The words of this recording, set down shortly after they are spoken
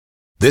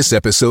This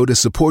episode is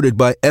supported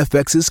by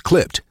FX's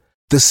Clipped,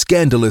 the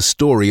scandalous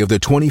story of the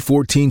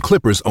 2014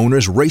 Clippers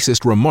owner's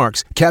racist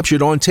remarks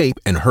captured on tape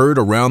and heard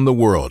around the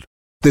world.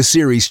 The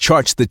series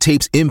charts the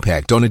tape's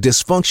impact on a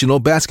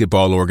dysfunctional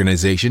basketball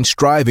organization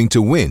striving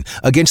to win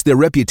against their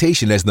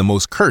reputation as the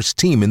most cursed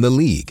team in the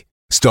league.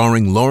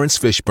 Starring Lawrence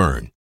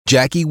Fishburne,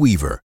 Jackie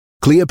Weaver,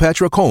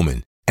 Cleopatra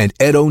Coleman, and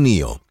Ed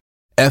O'Neill.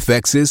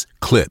 FX's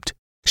Clipped,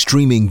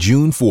 streaming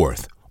June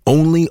 4th,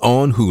 only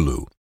on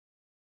Hulu.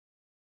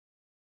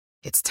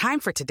 It's time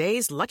for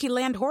today's Lucky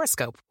Land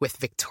horoscope with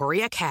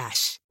Victoria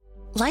Cash.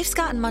 Life's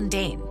gotten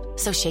mundane,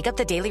 so shake up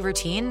the daily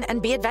routine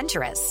and be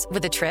adventurous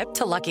with a trip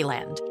to Lucky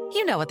Land.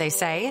 You know what they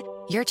say,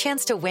 your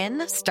chance to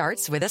win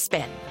starts with a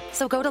spin.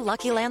 So go to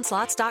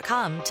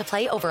LuckyLandSlots.com to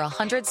play over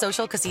 100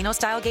 social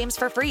casino-style games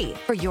for free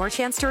for your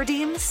chance to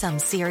redeem some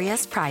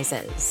serious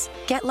prizes.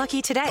 Get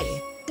lucky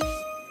today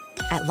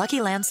at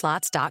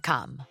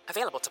LuckyLandSlots.com.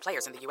 Available to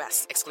players in the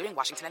U.S., excluding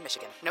Washington and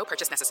Michigan. No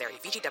purchase necessary.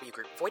 VGW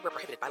Group. Void where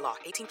prohibited by law.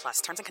 18 plus.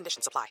 Terms and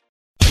conditions apply.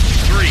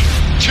 3,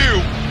 2,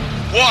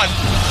 1.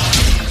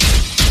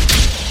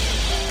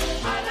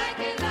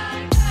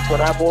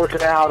 When I'm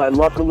working out, I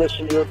love to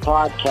listen to your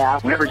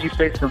podcast. Whenever you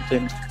say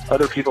something,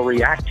 other people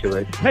react to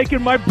it.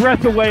 Taking my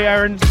breath away,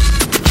 Aaron.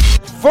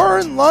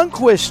 Vern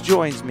Lundquist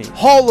joins me.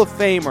 Hall of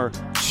Famer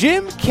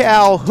Jim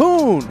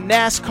Calhoun,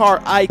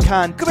 NASCAR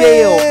icon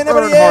Dale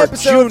Earnhardt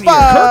Jr. Kirk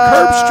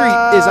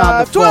Herbstreit is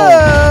on the phone.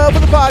 12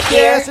 of the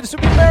podcast. It is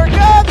Super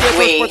America, the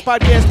Sports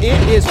Podcast.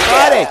 It is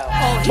Friday,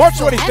 March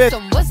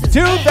 25th,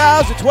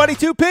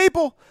 2022.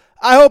 People,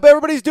 I hope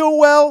everybody's doing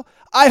well.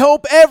 I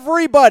hope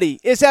everybody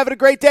is having a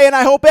great day, and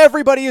I hope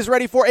everybody is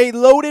ready for a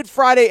loaded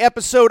Friday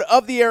episode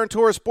of the Aaron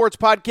Torres Sports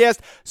Podcast.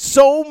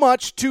 So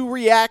much to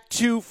react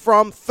to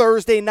from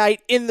Thursday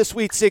night in the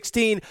Sweet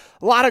 16.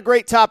 A lot of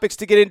great topics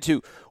to get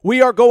into. We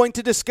are going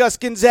to discuss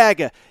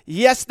Gonzaga.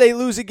 Yes, they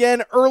lose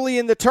again early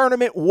in the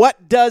tournament.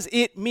 What does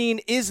it mean?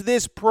 Is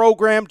this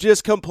program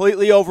just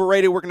completely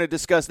overrated? We're going to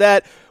discuss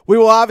that. We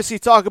will obviously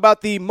talk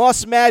about the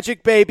Muss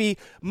Magic, baby,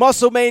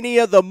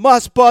 Musclemania, the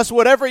Muss Bus,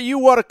 whatever you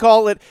want to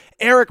call it.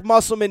 Eric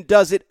Musselman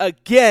does it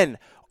again.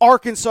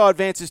 Arkansas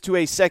advances to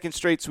a second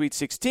straight Sweet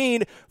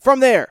 16. From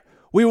there,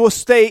 we will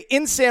stay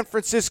in San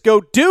Francisco.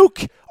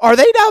 Duke, are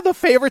they now the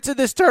favorites in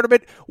this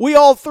tournament? We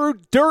all threw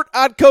dirt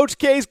on Coach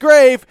K's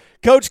grave.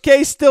 Coach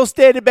K's still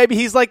standing, baby.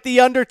 He's like the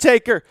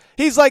Undertaker.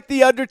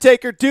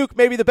 Duke,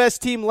 maybe the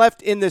best team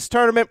left in this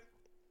tournament.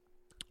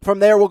 From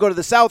there, we'll go to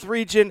the South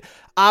region.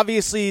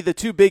 Obviously, the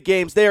two big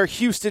games there.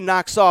 Houston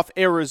knocks off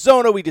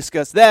Arizona. We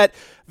discussed that.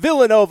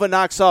 Villanova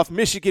knocks off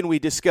Michigan. We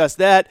discussed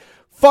that.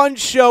 Fun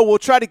show. We'll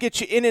try to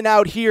get you in and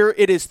out here.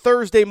 It is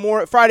Friday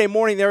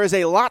morning. There is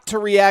a lot to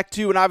react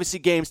to, and obviously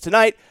games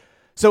tonight.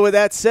 So with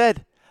that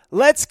said,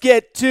 let's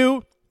get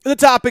to the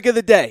topic of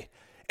the day.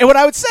 And what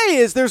I would say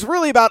is there's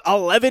really about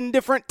 11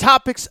 different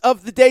topics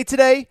of the day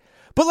today.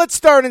 But let's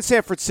start in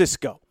San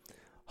Francisco,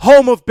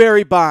 home of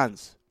Barry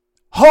Bonds,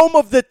 home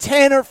of the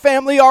Tanner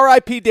family,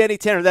 R.I.P. Danny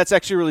Tanner. That's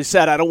actually really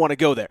sad. I don't want to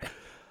go there.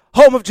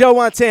 Home of Joe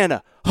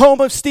Montana,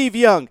 home of Steve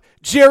Young,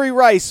 Jerry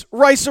Rice,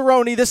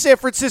 Rice-A-Roni, the San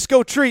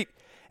Francisco Treat.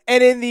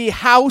 And in the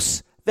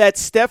house that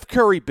Steph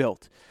Curry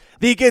built,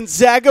 the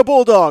Gonzaga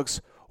Bulldogs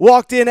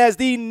walked in as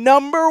the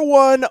number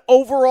 1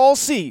 overall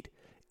seed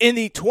in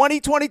the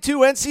 2022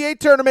 NCAA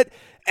tournament,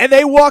 and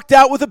they walked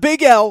out with a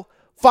big L.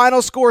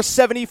 Final score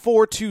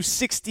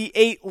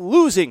 74-68,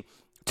 losing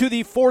to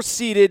the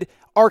 4th-seeded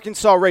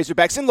Arkansas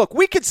Razorbacks. And look,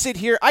 we could sit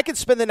here. I could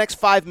spend the next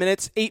 5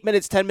 minutes, 8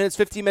 minutes, 10 minutes,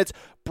 15 minutes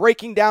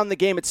breaking down the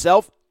game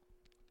itself.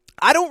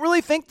 I don't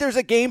really think there's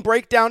a game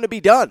breakdown to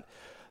be done.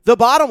 The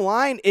bottom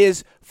line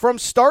is, from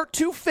start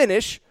to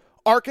finish,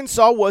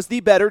 Arkansas was the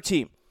better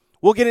team.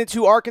 We'll get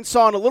into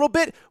Arkansas in a little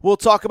bit. We'll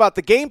talk about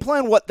the game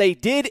plan, what they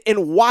did,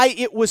 and why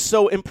it was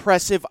so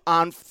impressive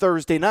on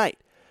Thursday night.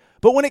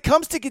 But when it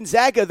comes to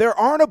Gonzaga, there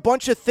aren't a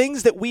bunch of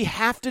things that we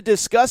have to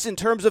discuss in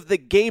terms of the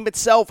game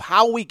itself,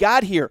 how we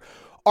got here.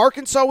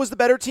 Arkansas was the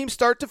better team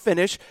start to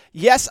finish.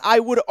 Yes, I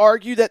would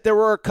argue that there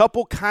were a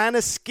couple kind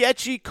of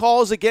sketchy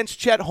calls against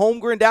Chet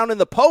Holmgren down in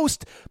the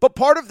post, but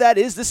part of that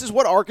is this is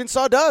what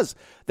Arkansas does.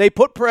 They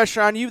put pressure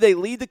on you. They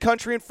lead the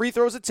country in free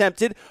throws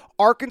attempted.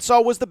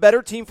 Arkansas was the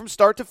better team from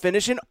start to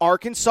finish, and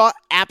Arkansas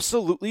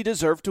absolutely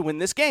deserved to win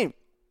this game.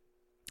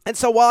 And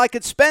so while I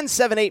could spend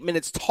 7-8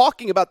 minutes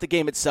talking about the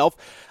game itself,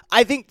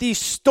 I think the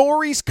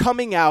stories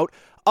coming out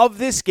of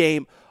this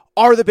game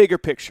are the bigger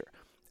picture.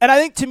 And I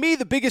think, to me,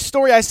 the biggest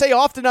story, I say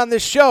often on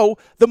this show,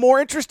 the more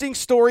interesting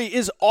story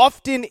is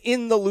often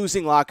in the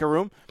losing locker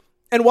room.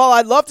 And while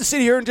I'd love to sit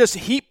here and just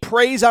heap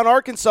praise on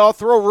Arkansas,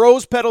 throw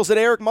rose petals at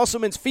Eric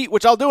Musselman's feet,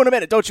 which I'll do in a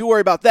minute, don't you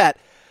worry about that,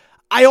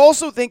 I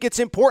also think it's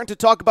important to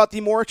talk about the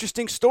more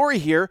interesting story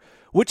here,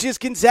 which is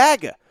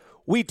Gonzaga.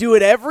 We do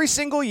it every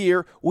single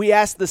year. We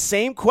ask the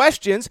same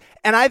questions,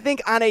 and I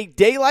think on a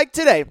day like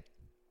today,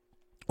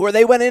 where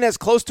they went in as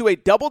close to a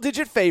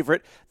double-digit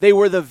favorite. They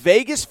were the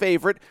Vegas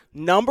favorite,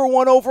 number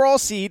 1 overall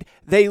seed.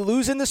 They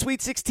lose in the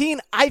Sweet 16.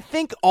 I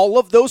think all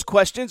of those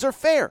questions are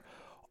fair.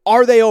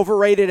 Are they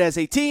overrated as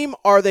a team?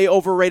 Are they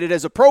overrated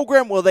as a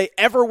program? Will they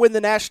ever win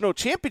the national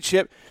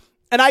championship?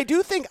 And I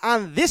do think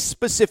on this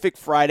specific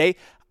Friday,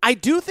 I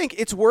do think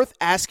it's worth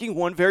asking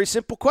one very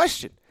simple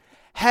question.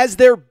 Has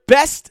their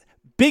best,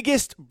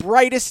 biggest,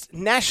 brightest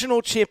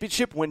national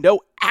championship window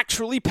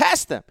actually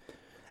passed them?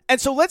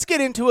 And so let's get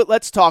into it.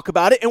 Let's talk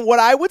about it. And what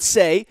I would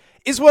say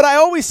is what I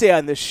always say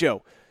on this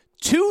show.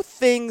 Two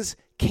things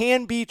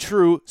can be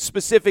true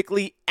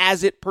specifically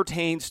as it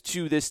pertains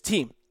to this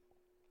team.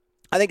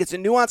 I think it's a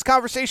nuanced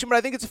conversation, but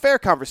I think it's a fair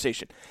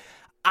conversation.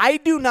 I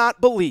do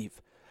not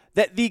believe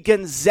that the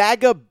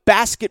Gonzaga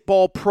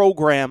basketball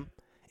program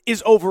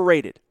is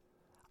overrated.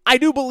 I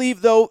do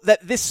believe, though,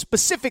 that this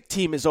specific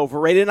team is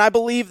overrated, and I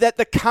believe that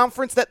the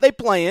conference that they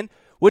play in,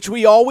 which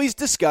we always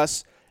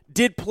discuss,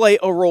 did play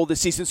a role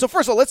this season. So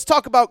first of all, let's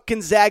talk about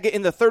Gonzaga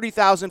in the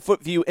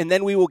 30,000-foot view, and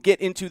then we will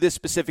get into this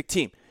specific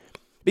team.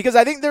 Because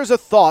I think there's a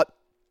thought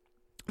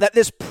that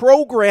this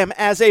program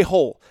as a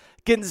whole,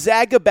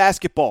 Gonzaga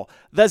basketball,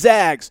 the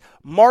Zags,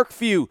 Mark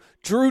Few,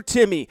 Drew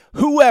Timme,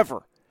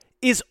 whoever,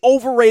 is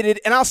overrated,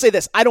 and I'll say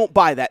this, I don't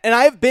buy that. And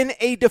I have been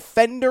a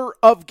defender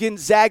of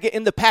Gonzaga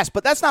in the past,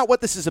 but that's not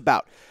what this is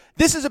about.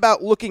 This is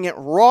about looking at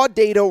raw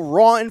data,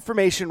 raw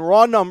information,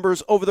 raw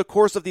numbers over the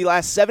course of the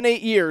last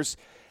 7-8 years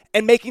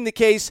and making the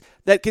case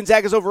that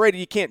Gonzaga is overrated.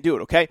 You can't do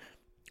it, okay?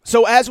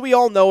 So as we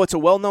all know, it's a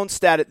well-known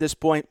stat at this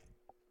point.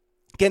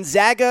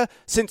 Gonzaga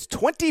since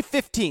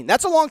 2015.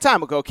 That's a long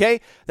time ago, okay?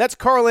 That's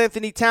Karl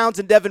Anthony Towns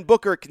and Devin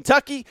Booker at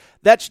Kentucky.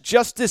 That's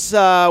Justice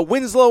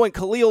Winslow and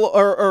Jaleel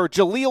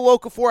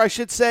Okafor, I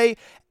should say,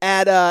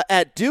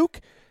 at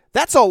Duke.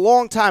 That's a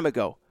long time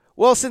ago.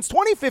 Well, since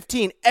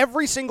 2015,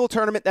 every single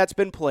tournament that's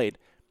been played,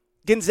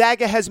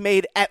 Gonzaga has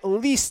made at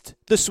least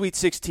the Sweet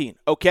 16,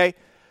 okay?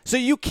 So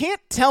you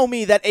can't tell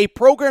me that a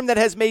program that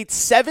has made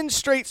 7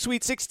 straight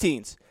Sweet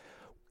 16s,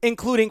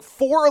 including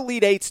 4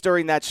 Elite Eights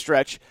during that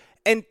stretch,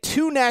 and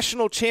 2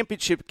 national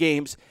championship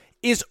games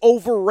is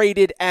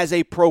overrated as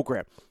a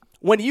program.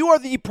 When you are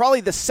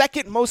probably the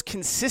second most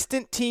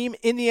consistent team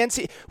in the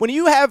NCAA, when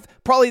you have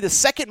probably the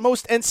second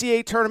most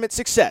NCAA tournament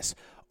success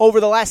over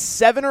the last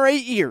 7 or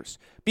 8 years,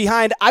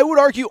 behind, I would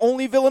argue,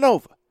 only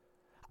Villanova,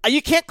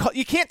 you can't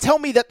tell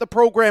me that the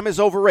program is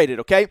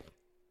overrated, okay?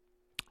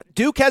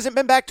 Duke hasn't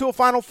been back to a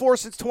Final Four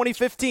since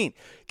 2015.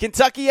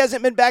 Kentucky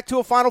hasn't been back to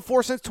a Final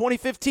Four since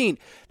 2015.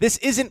 This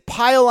isn't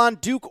pile on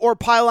Duke or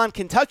pile on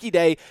Kentucky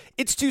Day.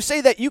 It's to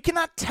say that you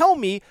cannot tell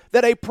me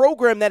that a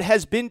program that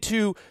has been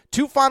to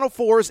 2 Final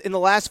Fours in the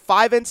last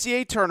 5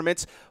 NCAA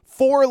tournaments,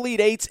 4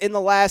 Elite Eights in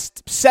the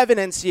last 7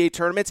 NCAA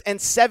tournaments,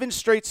 and 7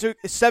 straight Sweet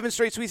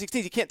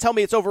 16s, you can't tell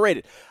me it's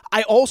overrated.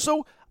 I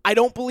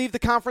don't believe the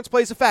conference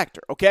plays a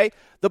factor, okay?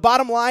 The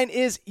bottom line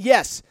is,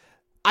 yes,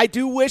 I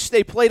do wish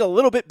they played a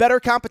little bit better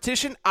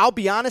competition. I'll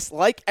be honest,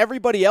 like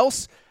everybody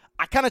else,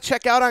 I kind of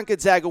check out on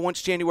Gonzaga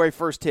once January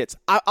 1st hits.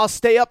 I'll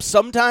stay up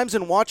sometimes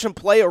and watch them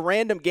play a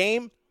random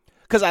game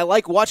because I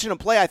like watching them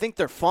play. I think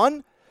they're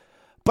fun,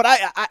 but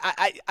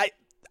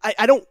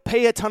I don't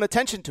pay a ton of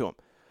attention to them.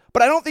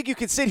 But I don't think you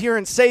can sit here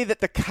and say that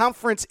the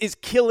conference is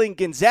killing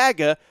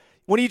Gonzaga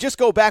when you just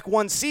go back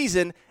one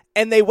season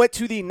and they went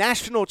to the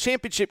national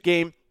championship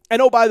game.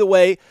 And, oh, by the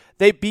way,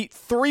 they beat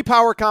 3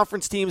 power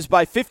conference teams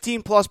by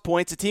 15-plus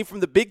points, a team from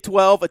the Big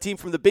 12, a team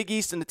from the Big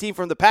East, and a team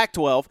from the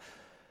Pac-12.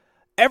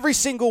 Every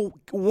single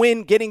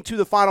win getting to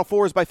the Final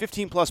Four is by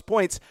 15-plus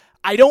points.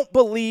 I don't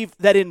believe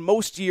that in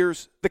most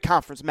years the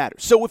conference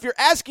matters. So if you're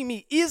asking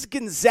me, is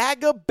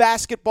Gonzaga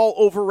basketball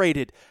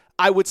overrated?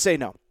 I would say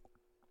no.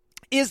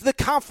 Is the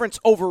conference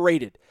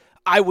overrated?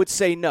 I would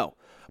say no.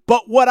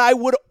 But what I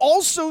would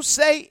also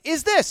say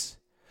is this.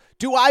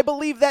 Do I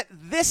believe that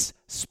this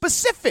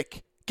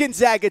specific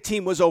Gonzaga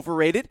team was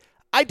overrated?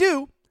 I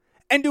do.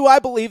 And do I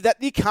believe that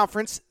the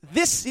conference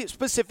this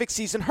specific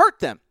season hurt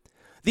them?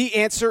 The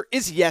answer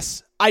is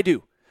yes, I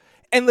do.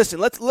 And listen,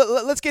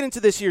 let's get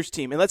into this year's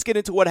team, and let's get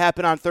into what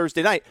happened on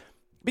Thursday night.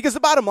 Because the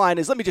bottom line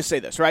is, let me just say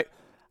this, right?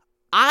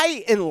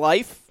 I, in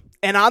life,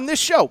 and on this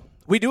show,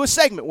 we do a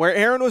segment where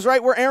Aaron was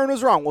right, where Aaron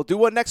was wrong. We'll do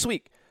one next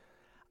week.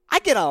 I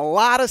get a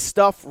lot of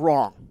stuff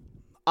wrong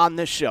on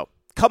this show.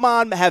 Come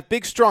on, have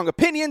big, strong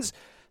opinions.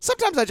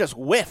 Sometimes I just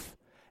whiff.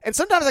 And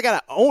sometimes I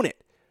got to own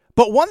it.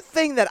 But one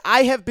thing that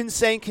I have been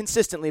saying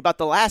consistently about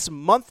the last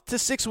month to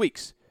 6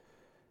 weeks,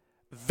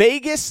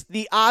 Vegas,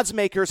 the odds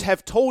makers,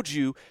 have told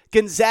you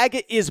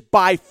Gonzaga is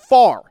by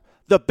far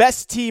the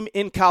best team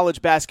in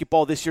college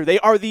basketball this year. They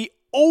are the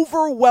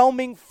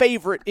overwhelming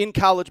favorite in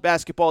college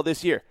basketball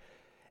this year.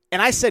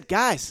 And I said,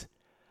 guys,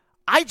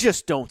 I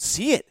just don't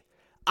see it.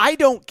 I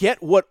don't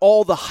get what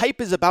all the hype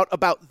is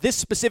about this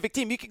specific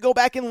team. You can go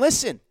back and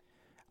listen.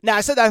 Now,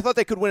 I said that I thought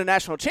they could win a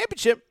national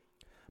championship,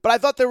 but I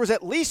thought there was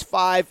at least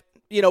 5,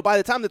 by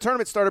the time the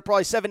tournament started,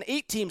 probably 7,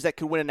 8 teams that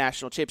could win a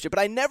national championship. But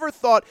I never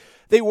thought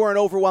they were an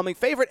overwhelming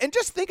favorite. And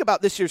just think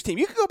about this year's team.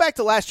 You can go back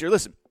to last year.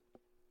 Listen,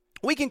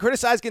 we can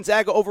criticize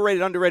Gonzaga,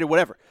 overrated, underrated,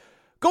 whatever.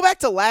 Go back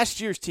to last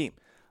year's team.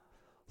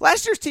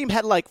 Last year's team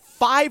had like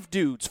 5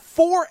 dudes,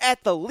 4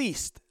 at the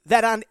least,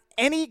 that on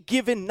any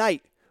given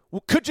night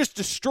could just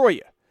destroy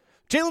you.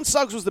 Jalen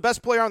Suggs was the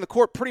best player on the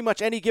court pretty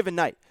much any given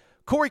night.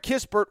 Corey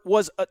Kispert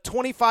was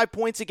 25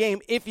 points a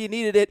game if you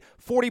needed it,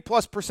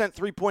 40+%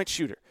 three-point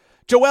shooter.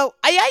 Joel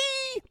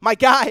Ayayi, my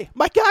guy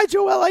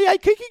Joel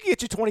Ayayi, he can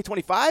get you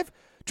 20-25.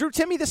 Drew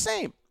Timme the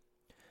same.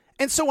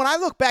 And so when I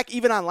look back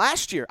even on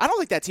last year, I don't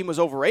think that team was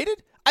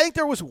overrated. I think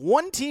there was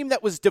one team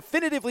that was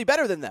definitively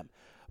better than them.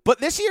 But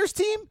this year's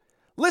team,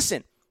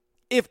 listen,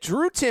 if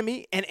Drew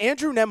Timme and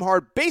Andrew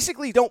Nembhard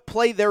basically don't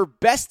play their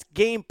best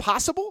game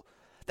possible,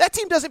 that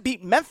team doesn't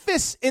beat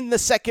Memphis in the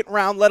second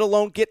round, let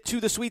alone get to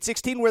the Sweet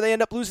 16 where they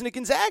end up losing to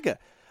Gonzaga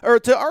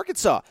or to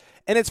Arkansas.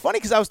 And it's funny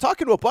because I was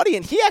talking to a buddy,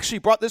 and he actually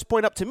brought this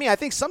point up to me. I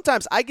think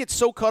sometimes I get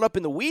so caught up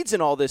in the weeds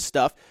and all this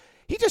stuff.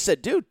 He just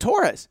said, dude,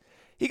 Torres.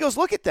 He goes,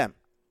 look at them.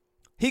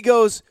 He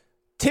goes,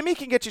 Timme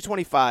can get you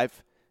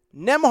 25.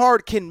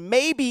 Nembhard can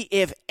maybe,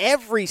 if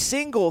every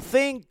single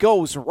thing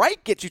goes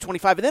right, get you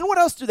 25. And then what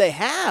else do they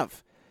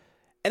have?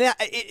 And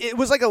it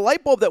was like a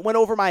light bulb that went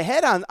over my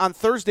head on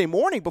Thursday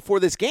morning before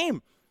this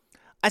game.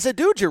 I said,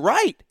 dude, you're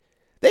right.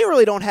 They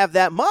really don't have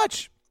that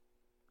much.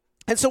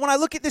 And so when I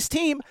look at this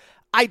team,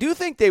 I do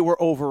think they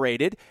were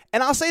overrated.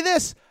 And I'll say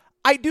this.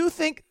 I do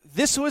think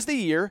this was the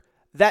year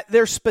that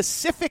their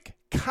specific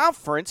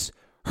conference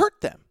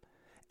hurt them.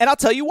 And I'll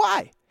tell you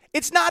why.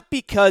 It's not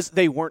because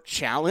they weren't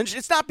challenged.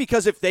 It's not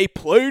because if they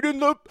played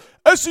in the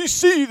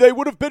SEC, they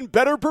would have been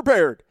better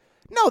prepared.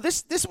 No,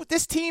 this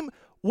team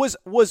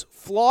was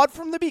flawed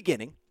from the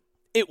beginning.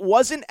 It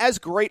wasn't as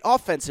great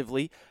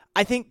offensively.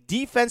 I think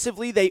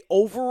defensively they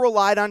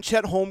over-relied on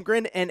Chet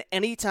Holmgren, and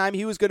anytime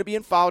he was going to be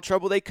in foul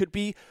trouble, they could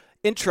be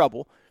in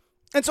trouble.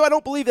 And so I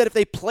don't believe that if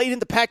they played in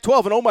the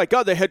Pac-12 and, oh my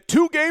God, they had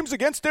 2 games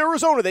against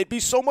Arizona, they'd be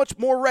so much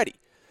more ready.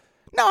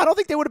 No, I don't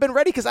think they would have been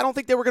ready because I don't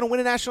think they were going to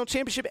win a national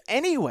championship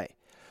anyway.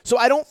 So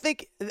I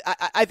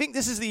think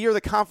this is the year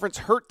the conference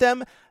hurt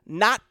them,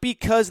 not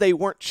because they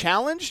weren't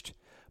challenged,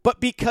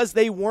 but because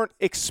they weren't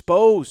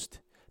exposed.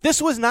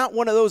 This was not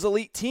one of those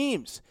elite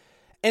teams.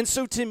 And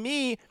so to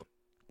me,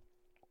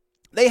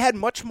 they had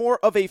much more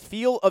of a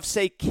feel of,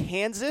 say,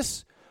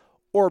 Kansas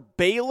or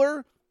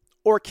Baylor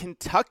or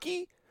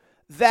Kentucky,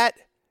 that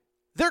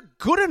they're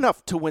good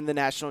enough to win the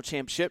national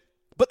championship,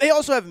 but they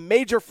also have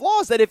major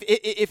flaws that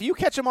if you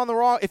catch them on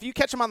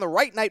the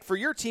right night for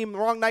your team, the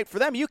wrong night for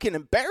them, you can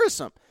embarrass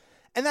them.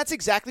 And that's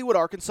exactly what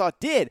Arkansas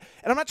did.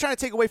 And I'm not trying to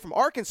take away from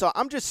Arkansas.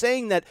 I'm just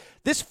saying that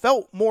this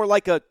felt more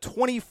like a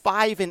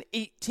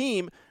 25-8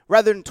 team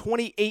rather than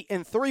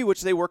 28-3,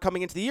 which they were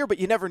coming into the year. But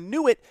you never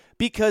knew it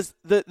because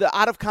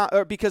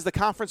because the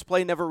conference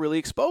play never really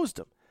exposed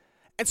them.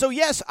 And so,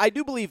 yes, I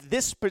do believe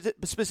this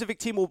specific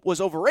team was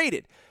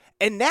overrated.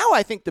 And now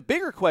I think the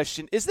bigger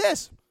question is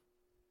this.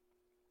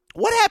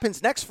 What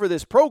happens next for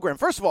this program?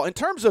 First of all, in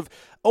terms of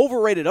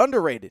overrated,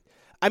 underrated,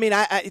 I mean,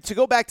 to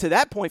go back to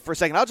that point for a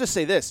second, I'll just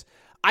say this.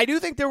 I do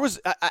think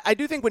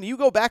when you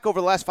go back over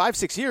the last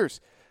 5-6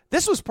 years,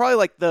 this was probably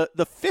like the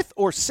 5th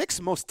or 6th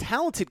most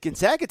talented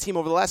Gonzaga team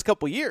over the last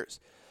couple of years.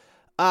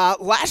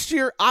 Last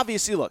year,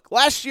 obviously,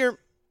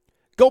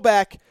 go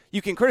back.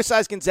 You can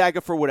criticize Gonzaga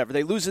for whatever.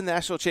 They lose in the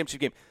national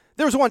championship game.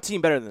 There was one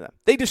team better than them.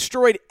 They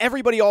destroyed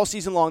everybody all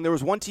season long. There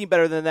was one team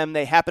better than them.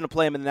 They happened to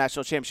play them in the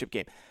national championship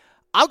game.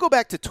 I'll go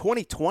back to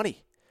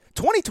 2020.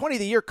 2020,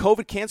 the year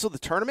COVID canceled the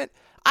tournament,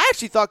 I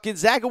actually thought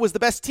Gonzaga was the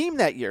best team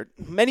that year.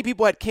 Many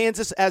people had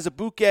Kansas as a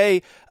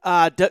bouquet,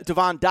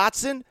 Devon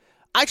Dotson.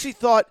 I actually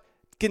thought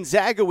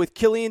Gonzaga with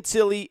Killian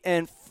Tilly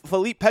and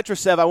Philippe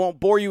Petrosev, I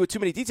won't bore you with too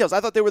many details, I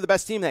thought they were the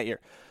best team that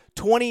year.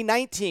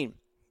 2019,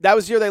 that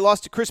was the year they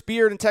lost to Chris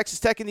Beard and Texas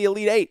Tech in the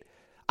Elite Eight.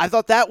 I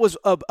thought that was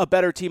a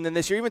better team than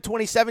this year. Even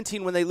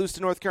 2017 when they lose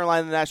to North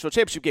Carolina in the national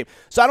championship game.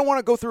 So I don't want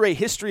to go through a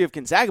history of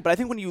Gonzaga, but I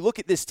think when you look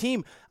at this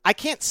team, I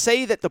can't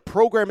say that the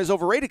program is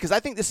overrated because I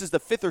think this is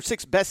the 5th or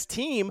 6th best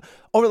team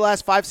over the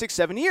last 5, 6,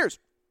 7 years.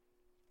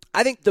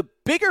 I think the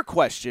bigger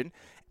question,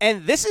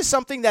 and this is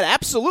something that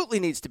absolutely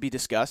needs to be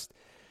discussed,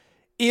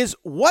 is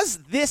was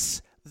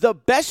this the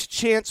best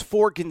chance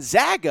for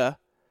Gonzaga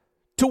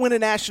to win a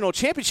national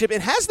championship?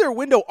 And has their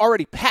window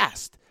already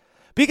passed?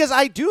 Because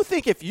I do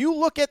think if you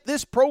look at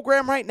this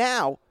program right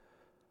now,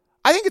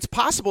 I think it's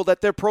possible that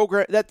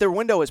their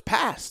window is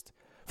passed.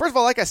 First of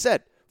all, like I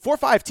said, 4 or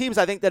 5 teams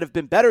I think that have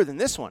been better than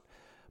this one.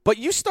 But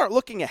you start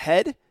looking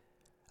ahead,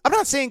 I'm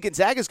not saying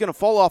Gonzaga is going to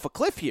fall off a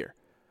cliff here,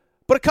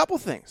 but a couple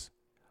things.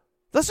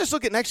 Let's just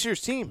look at next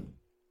year's team.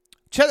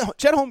 Chet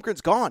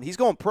Holmgren's gone. He's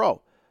going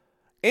pro.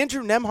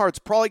 Andrew Nembhard's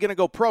probably going to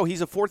go pro.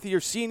 He's a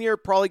 4th-year senior,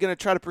 probably going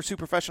to try to pursue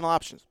professional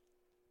options.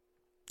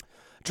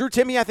 Drew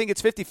Timme, I think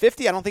it's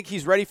 50-50. I don't think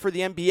he's ready for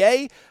the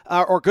NBA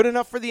or good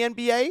enough for the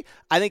NBA.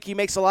 I think he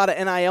makes a lot of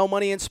NIL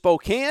money in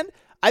Spokane.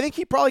 I think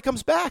he probably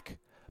comes back.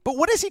 But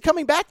what is he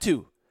coming back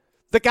to?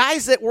 The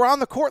guys that were on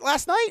the court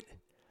last night?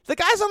 The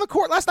guys on the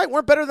court last night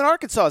weren't better than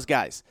Arkansas's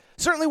guys.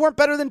 Certainly weren't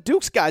better than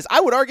Duke's guys. I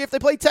would argue if they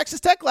played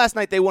Texas Tech last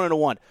night, they wouldn't have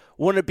won.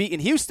 Wouldn't have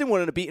beaten Houston,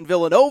 wouldn't have beaten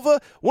Villanova,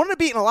 wouldn't have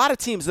beaten a lot of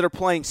teams that are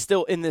playing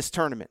still in this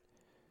tournament.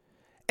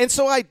 And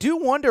so I do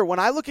wonder, when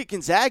I look at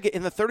Gonzaga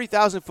in the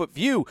 30,000-foot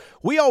view,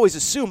 I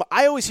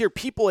always hear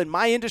people in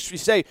my industry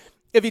say,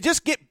 if you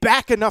just get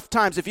back enough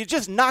times, if you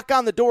just knock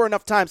on the door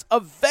enough times,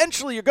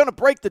 eventually you're going to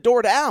break the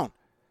door down.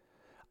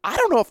 I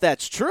don't know if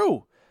that's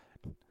true.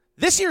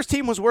 This year's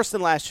team was worse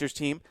than last year's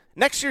team.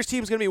 Next year's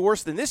team is going to be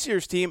worse than this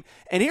year's team.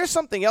 And here's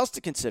something else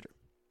to consider.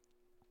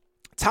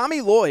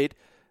 Tommy Lloyd,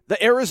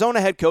 the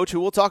Arizona head coach, who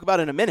we'll talk about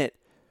in a minute,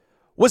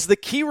 was the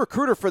key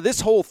recruiter for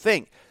this whole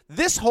thing.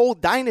 This whole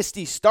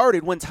dynasty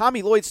started when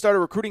Tommy Lloyd started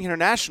recruiting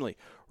internationally.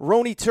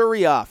 Rony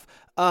Turioff,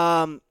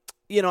 I'm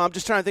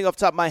just trying to think off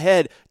the top of my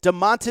head.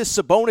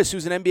 Domantas Sabonis,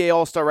 who's an NBA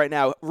All-Star right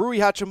now. Rui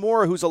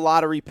Hachimura, who's a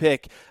lottery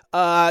pick.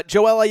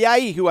 Joel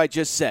Ayayi, who I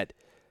just said.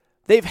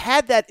 They've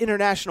had that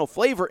international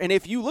flavor, and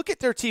if you look at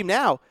their team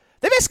now,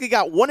 they basically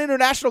got one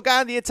international guy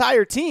on the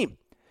entire team.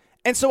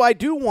 And so I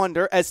do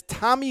wonder, as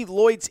Tommy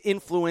Lloyd's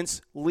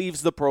influence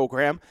leaves the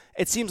program,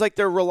 it seems like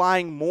they're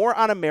relying more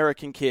on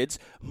American kids,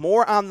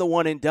 more on the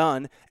one and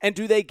done, and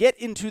do they get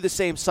into the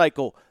same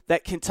cycle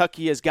that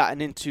Kentucky has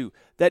gotten into,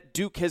 that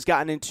Duke has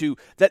gotten into,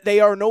 that they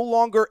are no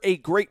longer a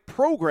great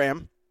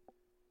program,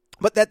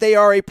 but that they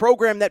are a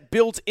program that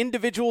builds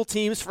individual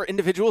teams for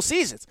individual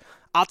seasons?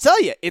 I'll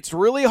tell you, it's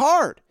really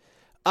hard.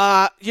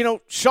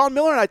 Sean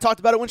Miller, and I talked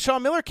about it when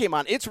Sean Miller came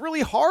on. It's really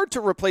hard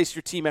to replace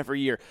your team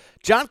every year.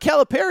 John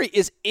Calipari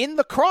is in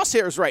the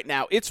crosshairs right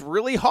now. It's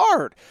really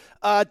hard.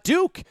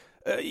 Duke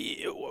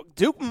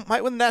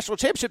might win the national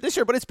championship this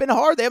year, but it's been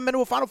hard. They haven't been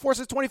to a Final Four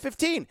since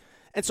 2015.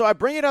 And so I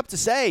bring it up to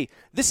say,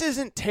 this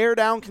isn't tear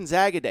down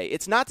Gonzaga Day.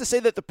 It's not to say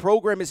that the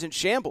program is in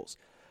shambles.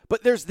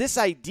 But there's this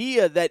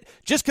idea that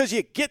just because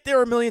you get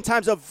there a million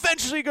times,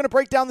 eventually you're going to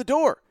break down the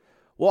door.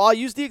 Well, I'll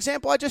use the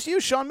example I just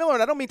used, Sean Miller,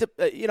 and I don't mean to,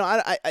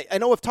 I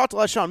know I've talked a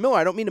lot of Sean Miller.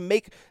 I don't mean to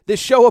make this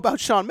show about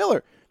Sean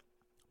Miller.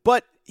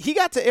 But he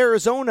got to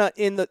Arizona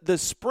in the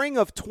spring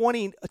of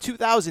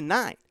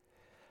 2009.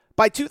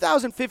 By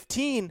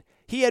 2015,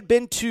 he had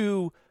been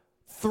to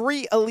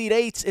 3 Elite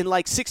Eights in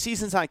like 6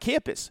 seasons on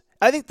campus.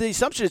 I think the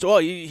assumption is,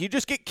 you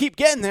just keep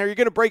getting there, you're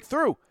going to break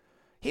through.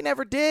 He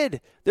never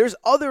did. There's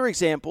other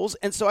examples,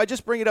 and so I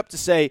just bring it up to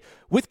say,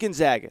 with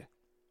Gonzaga,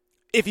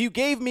 if you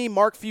gave me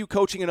Mark Few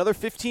coaching another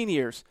 15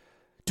 years,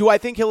 do I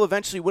think he'll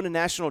eventually win a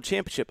national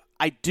championship?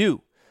 I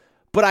do.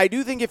 But I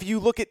do think if you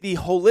look at the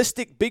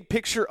holistic big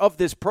picture of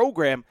this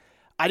program,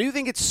 I do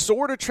think it's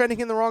sort of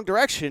trending in the wrong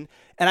direction,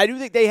 and I do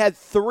think they had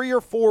 3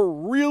 or 4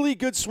 really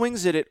good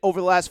swings at it over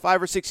the last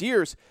 5 or 6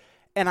 years,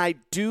 and I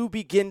do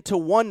begin to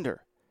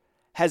wonder,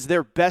 has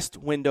their best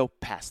window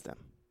passed them?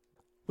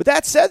 With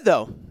that said,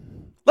 though,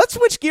 let's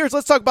switch gears.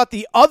 Let's talk about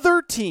the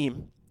other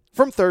team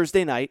from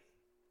Thursday night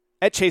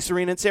at Chase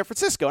Arena in San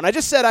Francisco. And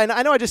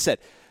I know I just said,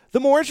 the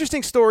more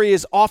interesting story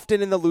is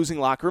often in the losing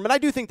locker room, and I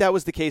do think that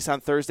was the case on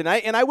Thursday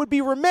night, and I would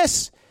be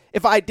remiss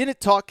if I didn't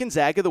talk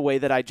Gonzaga the way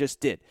that I just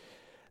did.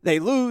 They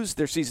lose,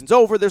 their season's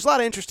over, there's a lot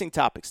of interesting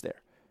topics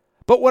there.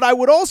 But what I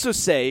would also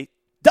say,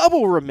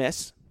 double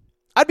remiss,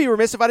 I'd be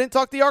remiss if I didn't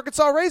talk the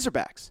Arkansas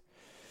Razorbacks.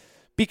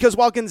 Because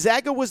while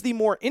Gonzaga was the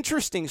more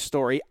interesting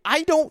story,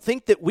 I don't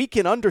think that we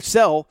can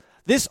undersell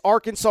this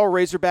Arkansas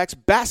Razorbacks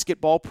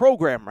basketball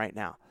program right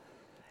now.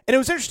 And it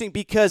was interesting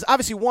because,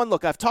 obviously,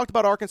 I've talked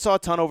about Arkansas a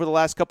ton over the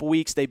last couple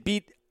weeks. They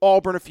beat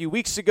Auburn a few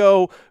weeks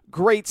ago.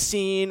 Great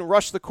scene,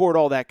 rushed the court,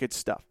 all that good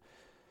stuff.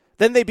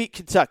 Then they beat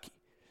Kentucky.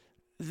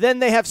 Then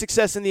they have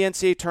success in the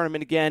NCAA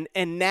tournament again.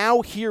 And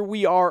now here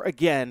we are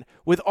again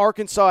with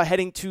Arkansas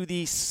heading to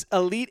the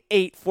Elite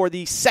Eight for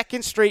the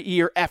second straight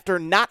year after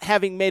not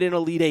having made an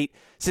Elite Eight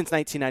since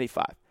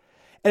 1995.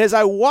 And as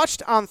I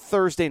watched on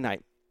Thursday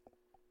night,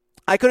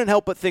 I couldn't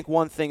help but think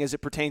one thing as it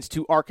pertains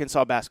to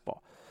Arkansas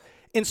basketball.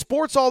 In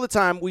sports all the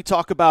time, we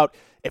talk about,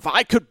 if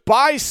I could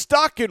buy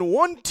stock in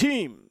one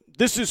team,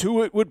 this is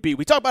who it would be.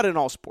 We talk about it in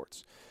all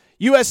sports.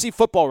 USC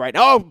football right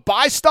now. Oh,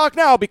 buy stock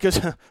now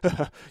because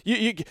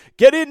you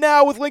get in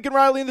now with Lincoln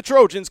Riley and the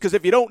Trojans, because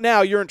if you don't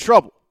now, you're in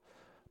trouble.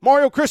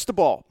 Mario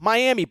Cristobal,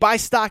 Miami, buy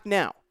stock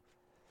now.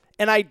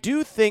 And I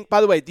do think, by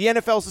the way, the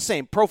NFL is the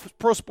same.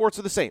 Pro sports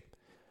are the same.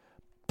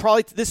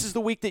 Probably this is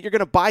the week that you're going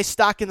to buy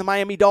stock in the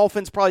Miami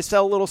Dolphins, probably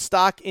sell a little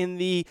stock in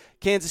the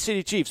Kansas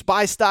City Chiefs,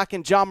 buy stock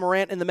in John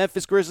Morant and the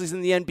Memphis Grizzlies in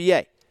the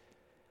NBA.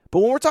 But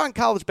when we're talking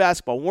college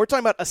basketball, when we're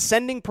talking about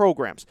ascending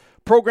programs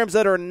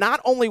that are not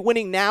only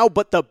winning now,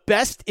 but the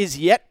best is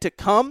yet to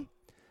come,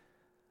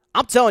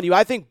 I'm telling you,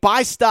 I think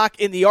buy stock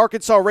in the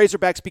Arkansas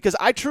Razorbacks, because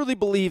I truly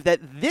believe that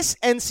this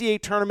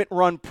NCAA tournament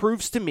run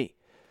proves to me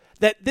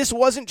that this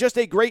wasn't just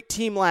a great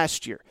team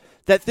last year,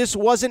 that this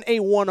wasn't a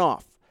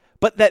one-off,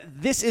 but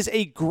that this is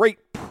a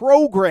great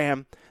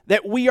program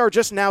that we are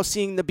just now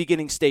seeing the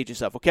beginning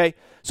stages of, okay?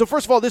 So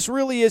first of all, this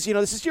really is,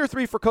 this is year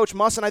 3 for Coach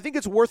Muss, and I think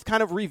it's worth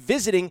kind of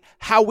revisiting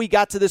how we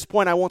got to this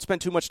point. I won't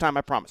spend too much time,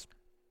 I promise.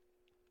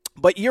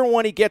 But year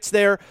 1, he gets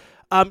there.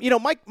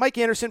 Mike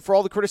Anderson, for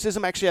all the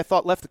criticism, actually I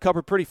thought left the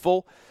cupboard pretty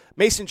full.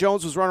 Mason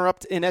Jones was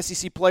runner-up in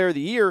SEC Player of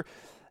the Year.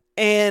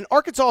 And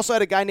Arkansas also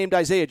had a guy named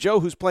Isaiah Joe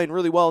who's playing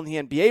really well in the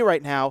NBA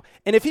right now.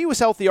 And if he was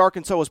healthy,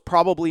 Arkansas was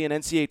probably an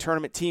NCAA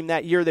tournament team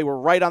that year. They were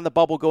right on the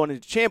bubble going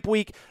into Champ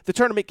Week. The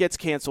tournament gets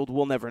canceled.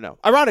 We'll never know.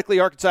 Ironically,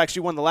 Arkansas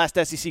actually won the last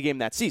SEC game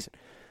that season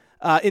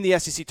in the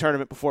SEC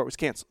tournament before it was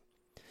canceled.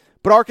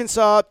 But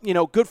Arkansas,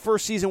 good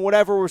first season,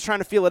 whatever, was trying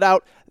to feel it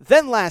out.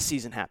 Then last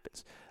season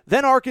happens.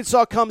 Then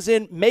Arkansas comes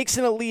in, makes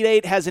an Elite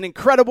Eight, has an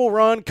incredible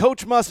run.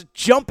 Coach Muss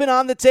jumping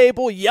on the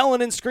table,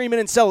 yelling and screaming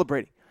and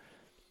celebrating.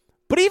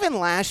 But even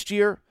last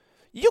year,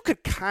 you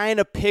could kind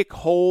of pick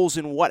holes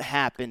in what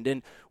happened.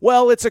 And,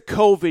 well, it's a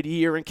COVID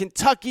year, and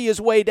Kentucky is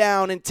way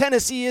down, and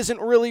Tennessee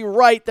isn't really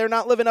right. They're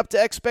not living up to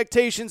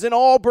expectations, and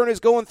Auburn is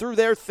going through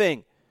their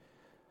thing.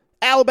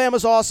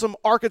 Alabama's awesome.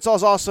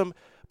 Arkansas's awesome.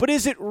 But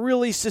is it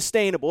really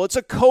sustainable? It's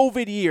a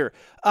COVID year.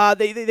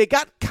 They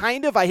got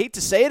kind of, I hate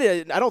to say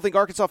it, I don't think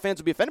Arkansas fans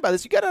would be offended by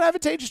this, you got an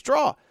advantageous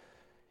draw.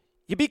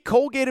 You beat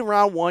Colgate in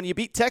round 1. You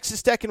beat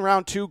Texas Tech in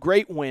round 2.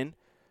 Great win.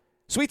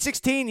 Sweet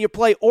 16, you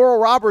play Oral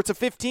Roberts, a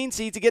 15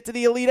 seed, to get to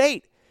the Elite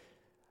 8.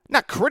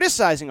 Not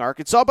criticizing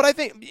Arkansas, but I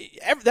think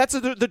that's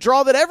the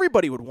draw that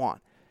everybody would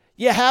want.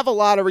 You have a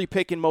lottery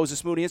pick in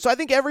Moses Moody. And so I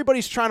think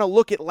everybody's trying to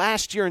look at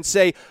last year and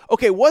say,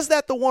 okay, was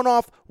that the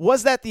one-off?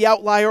 Was that the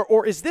outlier?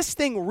 Or is this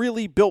thing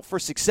really built for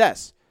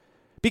success?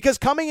 Because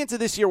coming into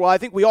this year, while I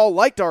think we all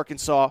liked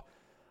Arkansas,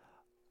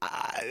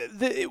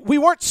 we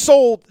weren't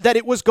sold that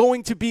it was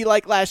going to be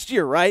like last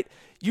year, right?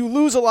 You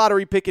lose a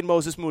lottery pick in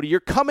Moses Moody. You're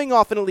coming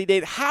off an Elite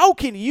 8. How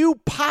can you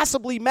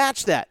possibly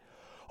match that?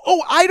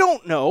 Oh, I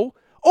don't know.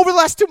 Over the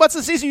last 2 months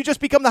of the season, you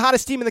just become the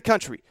hottest team in the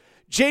country.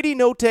 J.D.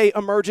 Notae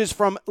emerges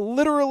from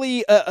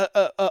literally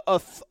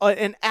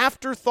an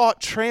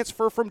afterthought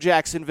transfer from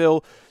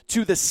Jacksonville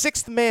to the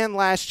 6th man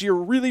last year,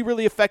 really,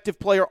 really effective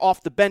player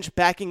off the bench,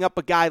 backing up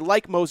a guy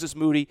like Moses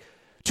Moody,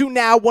 to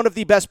now one of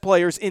the best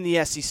players in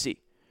the SEC.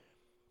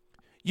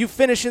 You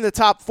finish in the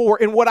top 4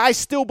 in what I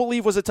still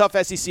believe was a tough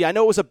SEC. I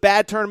know it was a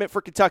bad tournament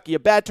for Kentucky, a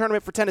bad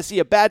tournament for Tennessee,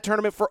 a bad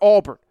tournament for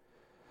Auburn.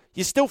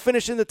 You still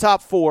finish in the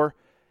top 4,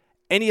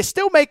 and you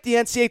still make the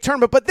NCAA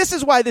tournament, but this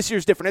is why this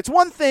year's different. It's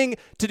one thing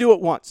to do it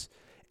once.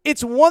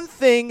 It's one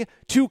thing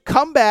to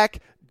come back,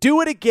 do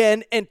it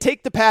again, and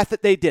take the path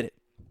that they did it.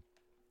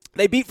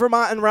 They beat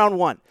Vermont in round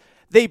 1.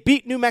 They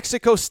beat New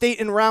Mexico State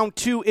in round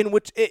 2, in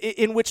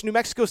which New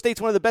Mexico State's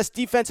one of the best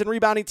defense and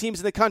rebounding teams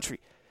in the country.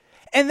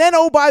 And then,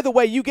 oh, by the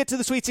way, you get to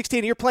the Sweet 16,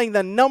 and you're playing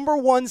the number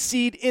 1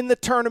 seed in the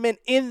tournament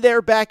in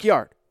their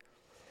backyard.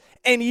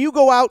 And you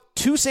go out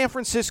to San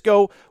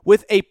Francisco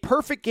with a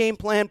perfect game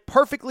plan,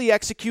 perfectly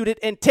executed,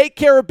 and take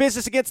care of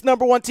business against the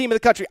number 1 team in the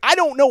country. I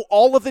don't know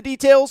all of the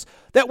details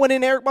that went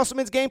in Eric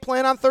Musselman's game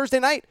plan on Thursday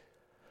night,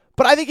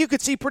 but I think you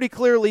could see pretty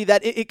clearly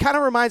that it kind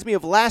of reminds me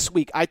of last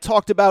week. I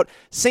talked about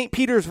St.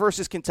 Peter's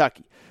versus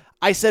Kentucky.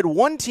 I said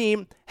one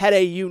team had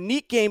a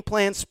unique game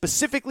plan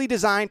specifically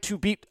designed to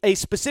beat a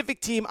specific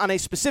team on a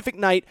specific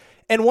night,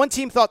 and one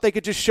team thought they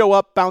could just show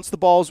up, bounce the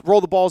balls, roll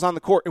the balls on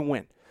the court, and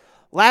win.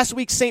 Last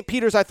week, St.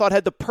 Peter's, I thought,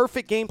 had the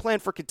perfect game plan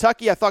for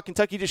Kentucky. I thought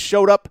Kentucky just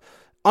showed up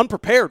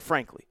unprepared,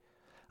 frankly.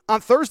 On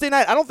Thursday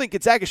night, I don't think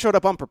Gonzaga showed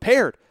up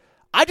unprepared.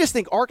 I just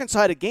think Arkansas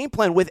had a game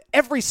plan with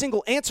every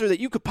single answer that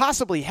you could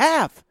possibly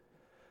have.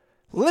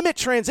 Limit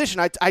transition.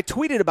 I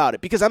tweeted about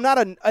it because I'm not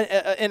an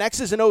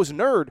X's and O's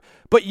nerd,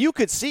 but you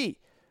could see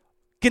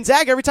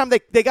Gonzaga, every time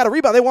they got a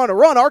rebound, they wanted to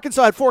run.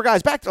 Arkansas had 4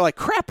 guys back. They're like,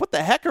 crap, what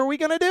the heck are we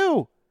going to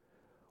do?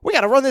 We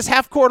got to run this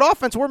half-court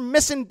offense. We're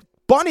missing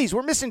bunnies.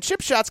 We're missing chip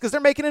shots because they're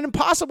making it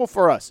impossible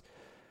for us.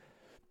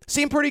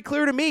 Seemed pretty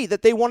clear to me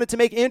that they wanted to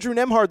make Andrew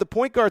Nembhard, the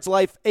point guard's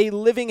life, a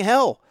living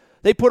hell.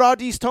 They put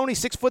Au'Diese Toney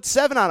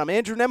 6'7" on him.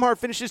 Andrew Nembhard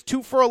finishes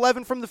 2 for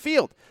 11 from the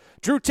field.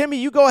 Drew Timme,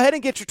 you go ahead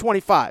and get your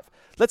 25.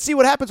 Let's see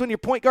what happens when your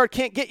point guard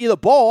can't get you the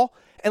ball,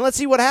 and let's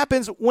see what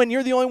happens when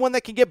you're the only one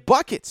that can get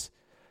buckets.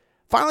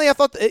 Finally, I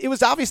thought it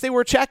was obvious they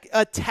were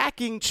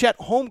attacking Chet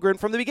Holmgren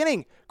from the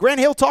beginning. Grant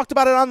Hill talked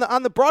about it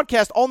on the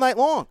broadcast all night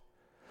long.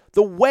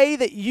 The way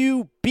that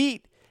you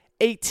beat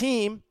a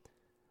team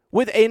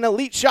with an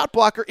elite shot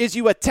blocker is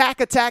you attack,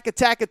 and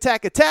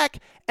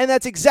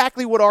that's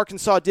exactly what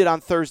Arkansas did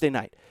on Thursday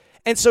night.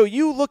 And so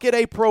you look at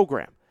a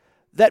program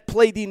that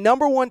played the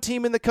number 1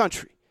 team in the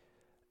country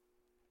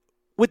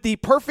with the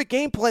perfect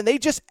game plan. They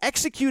just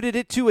executed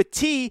it to a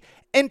T,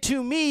 and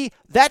to me,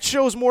 that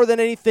shows more than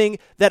anything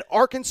that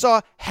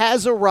Arkansas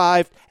has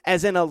arrived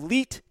as an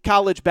elite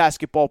college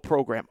basketball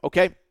program,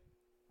 okay?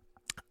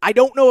 I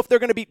don't know if they're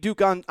going to beat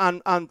Duke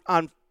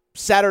on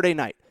Saturday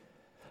night,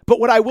 but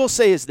what I will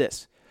say is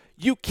this.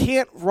 You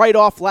can't write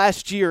off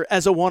last year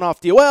as a one-off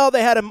deal. Well,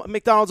 they had a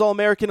McDonald's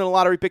All-American and a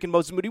lottery pick in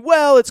Moses Moody.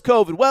 Well, it's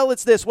COVID. Well,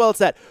 it's this. Well, it's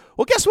that.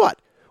 Well, guess what?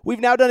 We've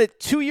now done it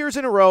 2 years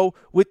in a row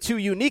with 2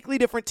 uniquely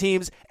different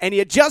teams, and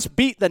you just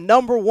beat the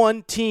number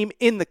 1 team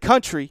in the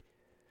country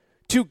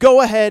to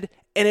go ahead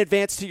and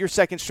advance to your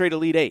second straight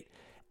Elite 8.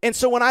 And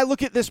so when I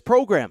look at this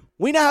program,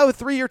 we now have a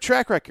 3-year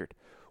track record.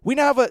 We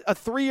now have a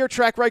 3-year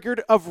track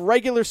record of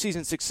regular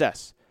season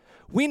success.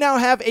 We now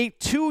have a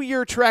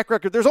 2-year track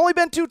record. There's only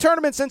been 2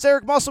 tournaments since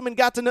Eric Musselman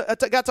got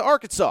to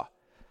Arkansas.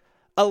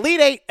 Elite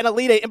 8 and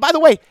Elite 8. And by the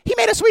way, he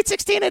made a Sweet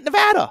 16 at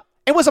Nevada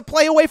and was a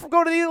play away from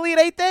going to the Elite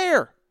 8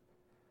 there.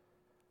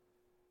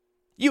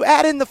 You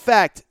add in the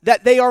fact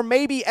that they are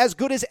maybe as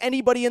good as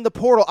anybody in the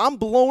portal. I'm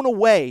blown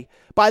away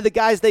by the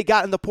guys they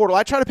got in the portal.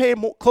 I try to pay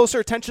closer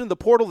attention to the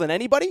portal than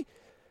anybody.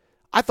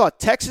 I thought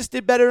Texas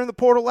did better in the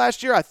portal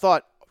last year. I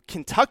thought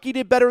Kentucky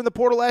did better in the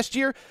portal last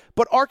year.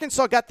 But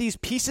Arkansas got these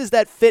pieces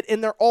that fit,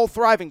 and they're all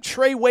thriving.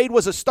 Trey Wade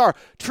was a star.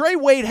 Trey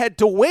Wade had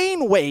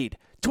Dwayne Wade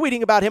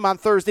tweeting about him on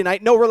Thursday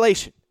night. No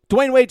relation.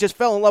 Dwayne Wade just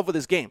fell in love with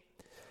his game.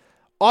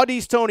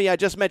 Au'Diese Toney, I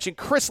just mentioned.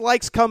 Chris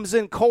Likes comes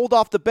in cold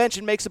off the bench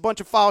and makes a bunch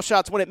of foul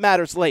shots when it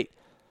matters late.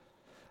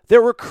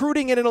 They're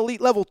recruiting at an elite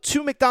level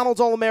 2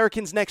 McDonald's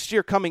All-Americans next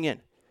year coming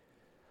in.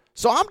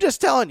 So I'm just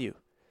telling you,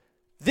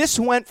 this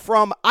went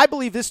from, I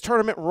believe this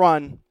tournament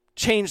run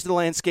changed the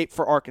landscape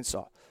for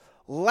Arkansas.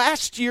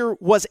 Last year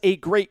was a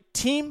great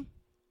team.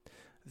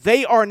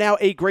 They are now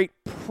a great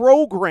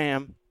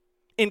program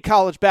in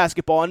college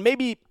basketball. And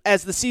maybe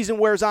as the season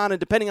wears on and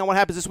depending on what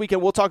happens this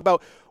weekend, we'll talk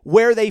about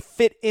where they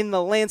fit in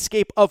the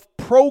landscape of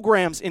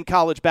programs in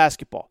college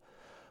basketball.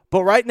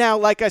 But right now,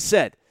 like I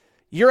said,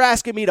 you're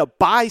asking me to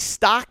buy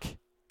stock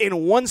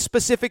in one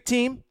specific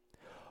team?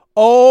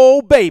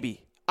 Oh,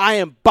 baby, I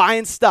am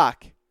buying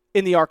stock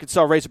in the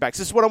Arkansas Razorbacks.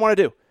 This is what I want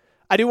to do.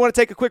 I do want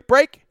to take a quick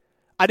break.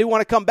 I do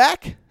want to come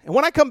back. And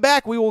when I come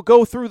back, we will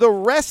go through the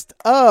rest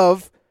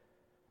of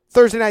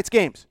Thursday night's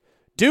games.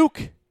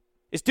 Duke.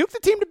 Is Duke the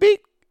team to beat?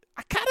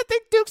 I kind of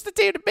think Duke's the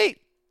team to beat.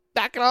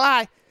 Not going to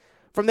lie.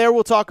 From there,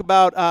 we'll talk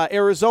about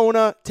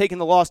Arizona taking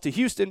the loss to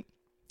Houston.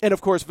 And,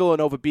 of course,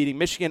 Villanova beating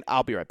Michigan.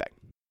 I'll be right back.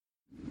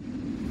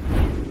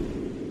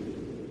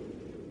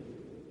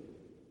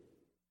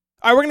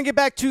 All right, we're going to get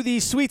back to the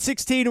Sweet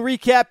 16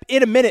 recap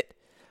in a minute.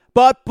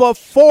 But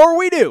before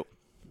we do,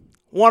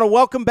 want to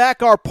welcome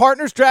back our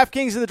partners,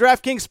 DraftKings and the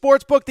DraftKings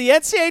Sportsbook. The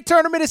NCAA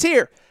tournament is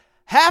here.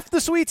 Half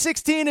the Sweet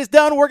 16 is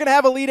done. We're going to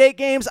have Elite 8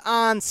 games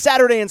on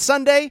Saturday and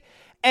Sunday.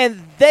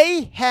 And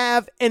they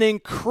have an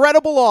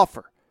incredible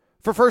offer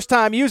for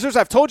first-time users.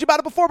 I've told you about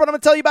it before, but I'm going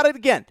to tell you about it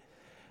again.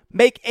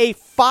 Make a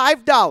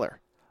 $5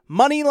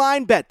 money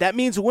line bet. That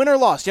means win or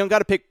loss. You don't got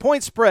to pick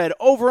point spread,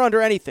 over,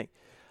 under, anything.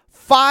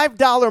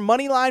 $5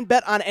 money line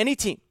bet on any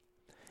team.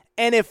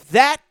 And if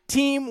that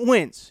team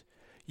wins,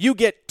 you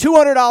get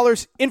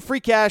 $200 in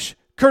free cash,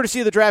 courtesy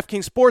of the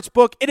DraftKings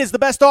Sportsbook. It is the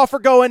best offer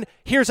going.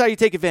 Here's how you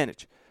take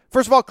advantage.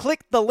 First of all,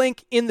 click the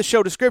link in the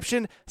show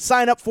description,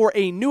 sign up for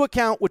a new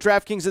account with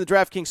DraftKings and the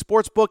DraftKings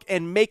Sportsbook,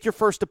 and make your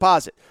first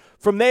deposit.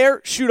 From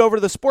there, shoot over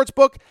to the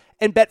Sportsbook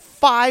and bet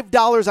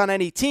 $5 on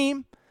any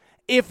team.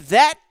 If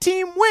that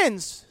team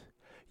wins,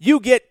 you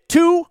get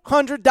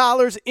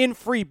 $200 in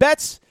free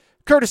bets,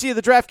 courtesy of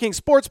the DraftKings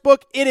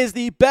Sportsbook. It is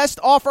the best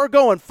offer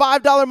going.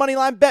 $5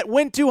 moneyline bet,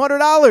 win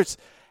 $200.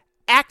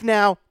 Act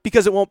now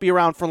because it won't be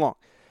around for long.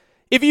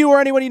 If you or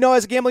anyone you know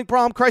has a gambling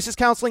problem, crisis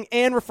counseling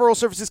and referral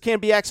services can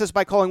be accessed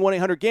by calling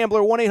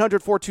 1-800-GAMBLER,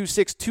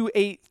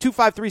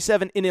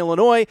 1-800-426-2537 in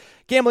Illinois.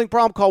 Gambling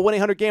problem, call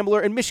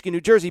 1-800-GAMBLER in Michigan,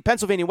 New Jersey,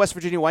 Pennsylvania, West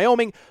Virginia,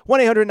 Wyoming,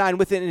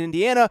 1-800-9-WITH-IT in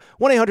Indiana,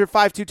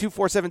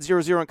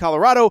 1-800-522-4700 in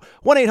Colorado,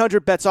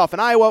 1-800-BETS-OFF in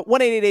Iowa,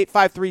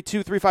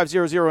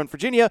 1-888-532-3500 in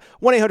Virginia,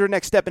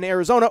 1-800-NEXT-STEP in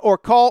Arizona, or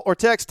call or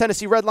text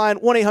Tennessee Redline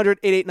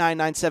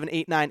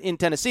 1-800-889-9789 in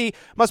Tennessee.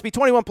 Must be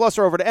 21 plus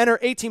or over to enter,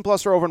 18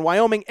 plus or over in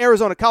Wyoming,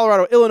 Arizona,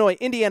 Colorado, Illinois,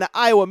 Indiana,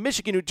 Iowa,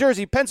 Michigan, New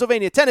Jersey,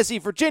 Pennsylvania, Tennessee,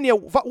 Virginia,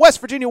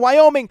 West Virginia,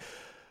 Wyoming,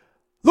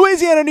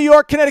 Louisiana, New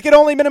York, Connecticut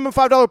only. Minimum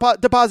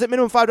 $5 deposit,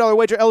 minimum $5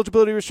 wager.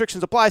 Eligibility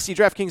restrictions apply. See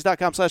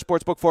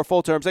DraftKings.com/sportsbook for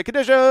full terms and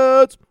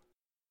conditions.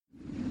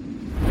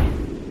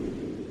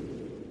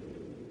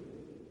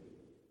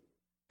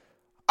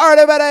 All right,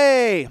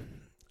 everybody.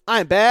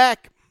 I'm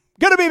back.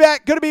 Good to be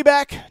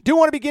back. Do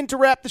want to begin to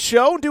wrap the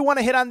show. Do want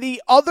to hit on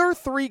the other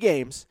 3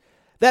 games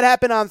that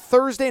happened on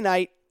Thursday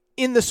night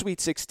in the Sweet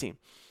 16.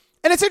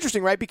 And it's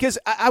interesting, right? Because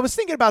I was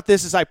thinking about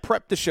this as I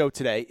prepped the show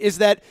today, is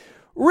that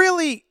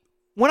really,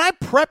 when I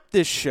prepped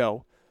this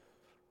show,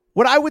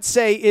 what I would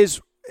say is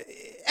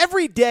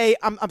every day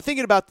I'm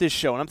thinking about this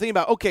show, and I'm thinking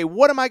about, okay,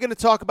 what am I going to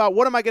talk about?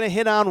 What am I going to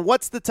hit on?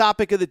 What's the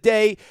topic of the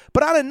day?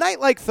 But on a night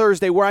like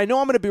Thursday, where I know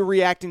I'm going to be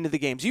reacting to the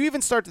games, you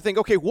even start to think,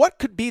 okay, what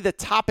could be the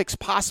topics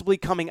possibly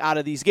coming out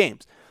of these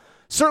games?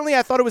 Certainly,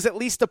 I thought it was at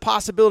least a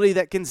possibility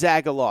that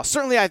Gonzaga lost.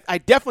 Certainly, I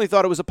definitely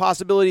thought it was a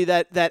possibility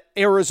that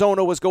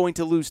Arizona was going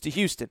to lose to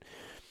Houston.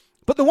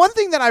 But the one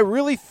thing that I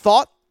really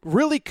thought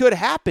really could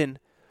happen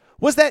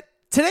was that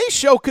today's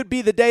show could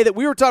be the day that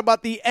we were talking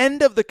about the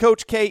end of the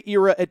Coach K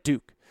era at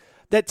Duke.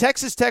 That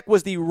Texas Tech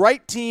was the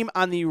right team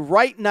on the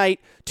right night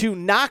to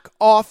knock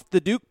off the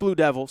Duke Blue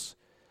Devils,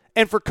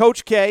 and for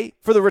Coach K,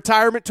 for the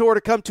retirement tour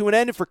to come to an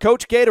end, and for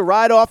Coach K to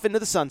ride off into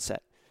the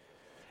sunset.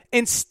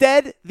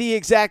 Instead, the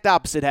exact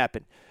opposite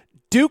happened.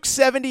 Duke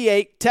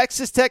 78,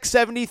 Texas Tech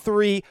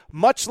 73,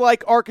 much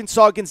like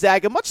Arkansas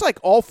Gonzaga, much like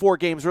all 4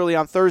 games really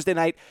on Thursday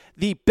night,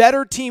 the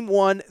better team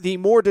won, the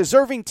more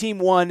deserving team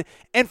won,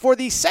 and for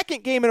the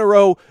second game in a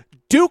row,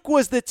 Duke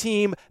was the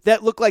team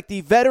that looked like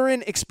the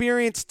veteran,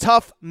 experienced,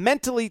 tough,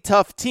 mentally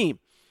tough team.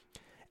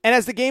 And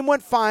as the game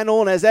went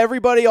final, and as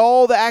everybody,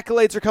 all the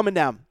accolades are coming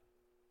down,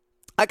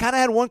 I kind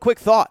of had one quick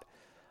thought.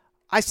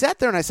 I sat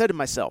there and I said to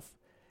myself,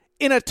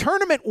 in a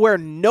tournament where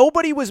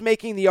nobody was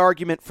making the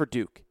argument for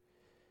Duke,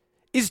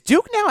 is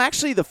Duke now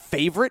actually the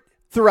favorite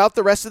throughout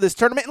the rest of this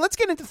tournament? And let's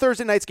get into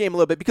Thursday night's game a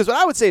little bit, because what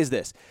I would say is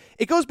this.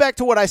 It goes back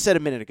to what I said a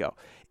minute ago,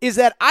 is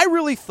that I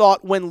really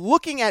thought when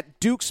looking at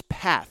Duke's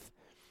path,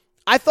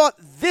 I thought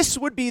this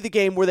would be the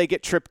game where they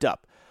get tripped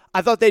up.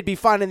 I thought they'd be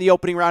fine in the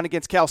opening round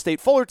against Cal State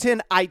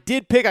Fullerton. I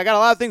got a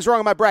lot of things wrong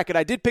in my bracket.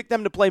 I did pick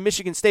them to play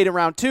Michigan State in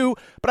round 2,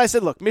 but I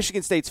said, look,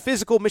 Michigan State's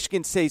physical,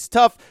 Michigan State's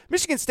tough.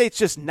 Michigan State's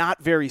just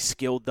not very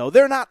skilled, though.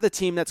 They're not the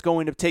team that's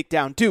going to take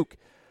down Duke.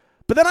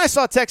 But then I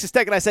saw Texas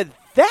Tech, and I said,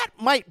 that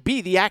might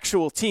be the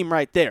actual team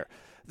right there.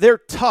 They're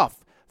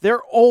tough.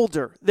 They're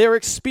older. They're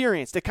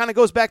experienced. It kind of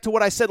goes back to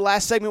what I said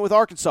last segment with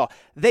Arkansas.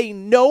 They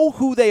know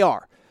who they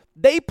are.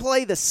 They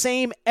play the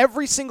same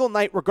every single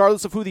night,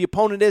 regardless of who the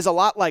opponent is, a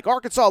lot like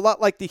Arkansas, a lot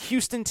like the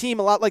Houston team,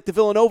 a lot like the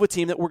Villanova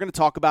team that we're going to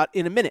talk about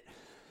in a minute.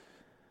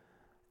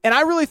 And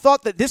I really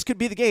thought that this could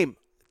be the game.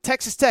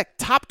 Texas Tech,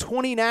 top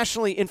 20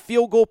 nationally in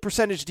field goal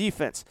percentage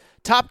defense,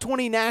 top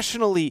 20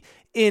 nationally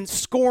in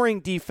scoring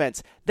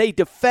defense. They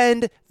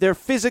defend, they're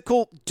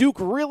physical. Duke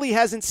really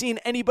hasn't seen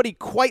anybody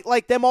quite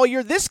like them all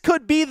year. This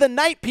could be the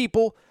night,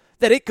 people,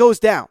 that it goes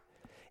down.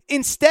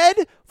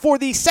 Instead, for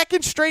the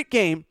second straight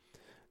game,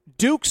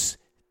 Duke's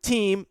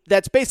team,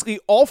 that's basically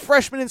all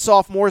freshmen and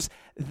sophomores,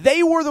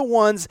 they were the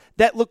ones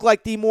that looked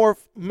like the more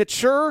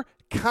mature,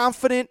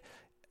 confident,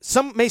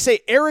 some may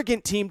say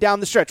arrogant team down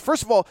the stretch.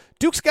 First of all,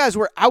 Duke's guys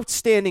were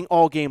outstanding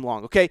all game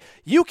long, okay?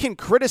 You can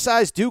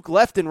criticize Duke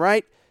left and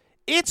right.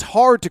 It's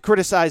hard to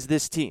criticize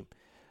this team.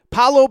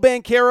 Paolo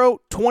Banchero,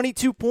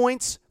 22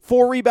 points,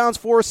 4 rebounds,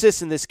 4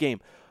 assists in this game.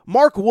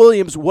 Mark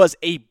Williams was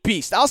a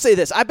beast. I'll say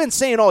this. I've been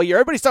saying all year,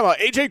 everybody's talking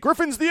about A.J.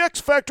 Griffin's the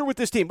X factor with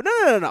this team. But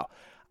no.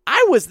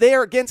 I was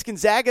there against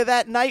Gonzaga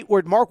that night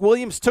where Mark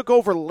Williams took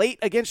over late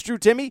against Drew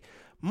Timme.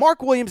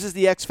 Mark Williams is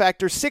the X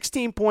factor,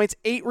 16 points,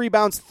 8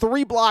 rebounds,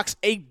 3 blocks,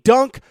 a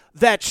dunk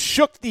that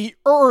shook the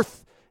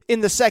earth in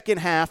the second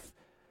half.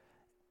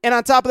 And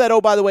on top of that,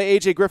 oh, by the way,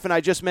 A.J. Griffin,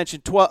 I just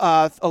mentioned,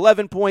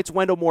 11 points,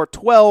 Wendell Moore,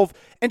 12.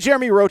 And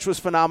Jeremy Roach was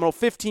phenomenal,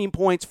 15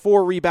 points,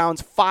 4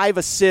 rebounds, 5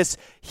 assists.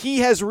 He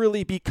has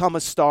really become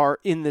a star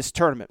in this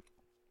tournament.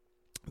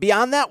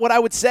 Beyond that, what I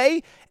would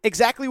say,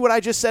 exactly what I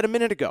just said a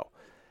minute ago.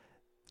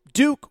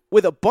 Duke,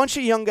 with a bunch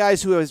of young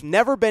guys who has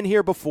never been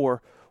here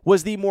before,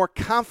 was the more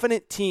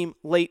confident team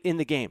late in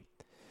the game.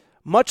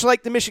 Much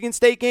like the Michigan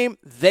State game,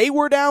 they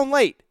were down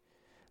late.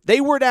 They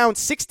were down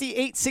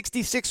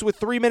 68-66 with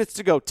 3 minutes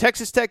to go.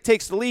 Texas Tech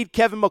takes the lead.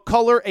 Kevin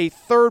McCullough, a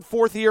third,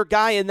 fourth-year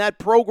guy in that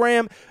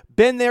program,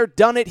 been there,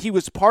 done it. He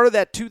was part of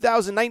that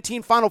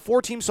 2019 Final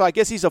Four team, so I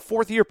guess he's a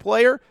fourth-year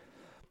player.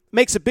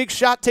 Makes a big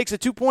shot, takes a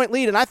 2-point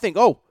lead, and I think,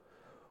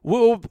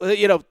 we'll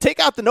take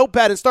out the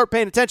notepad and start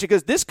paying attention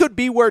because this could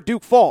be where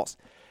Duke falls.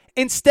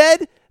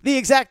 Instead, the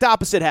exact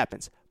opposite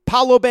happens.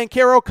 Paolo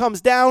Banchero comes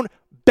down,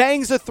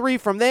 bangs a 3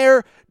 from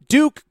there.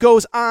 Duke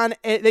goes on.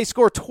 They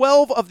score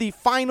 12 of the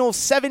final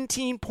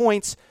 17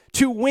 points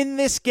to win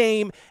this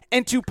game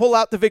and to pull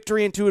out the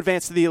victory and to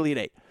advance to the Elite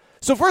Eight.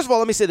 So first of all,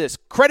 let me say this.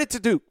 Credit to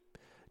Duke.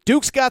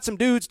 Duke's got some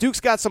dudes. Duke's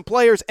got some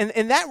players.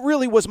 And that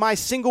really was my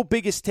single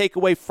biggest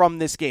takeaway from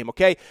this game,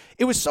 okay?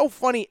 It was so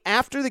funny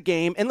after the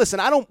game. And listen,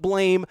 I don't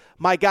blame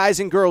my guys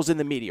and girls in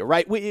the media,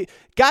 right?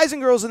 Guys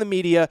and girls in the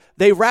media,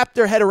 they wrap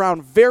their head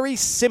around very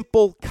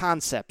simple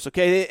concepts,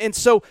 okay? And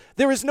so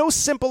there is no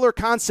simpler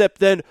concept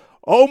than,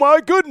 oh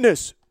my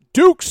goodness,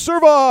 Duke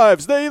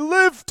survives. They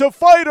live to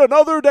fight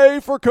another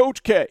day for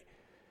Coach K.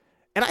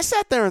 And I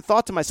sat there and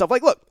thought to myself,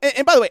 like, look,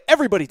 and by the way,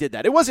 everybody did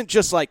that. It wasn't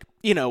just like,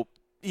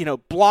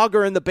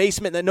 blogger in the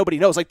basement that nobody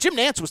knows. Like Jim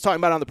Nantz was talking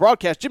about on the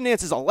broadcast. Jim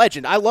Nantz is a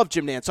legend. I love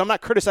Jim Nantz, so I'm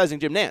not criticizing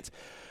Jim Nantz.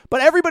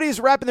 But everybody is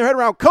wrapping their head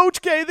around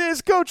Coach K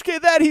this, Coach K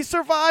that. He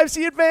survives,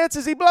 he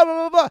advances, he blah,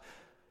 blah, blah, blah.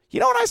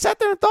 You know what I sat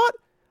there and thought?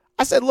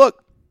 I said,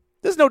 look,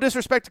 there's no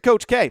disrespect to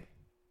Coach K.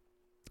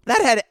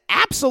 That had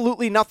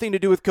absolutely nothing to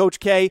do with Coach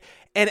K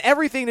and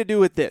everything to do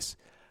with this.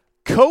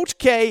 Coach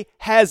K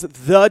has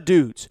the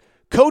dudes.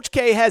 Coach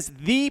K has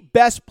the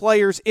best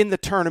players in the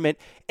tournament,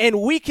 and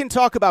we can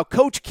talk about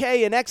Coach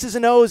K and X's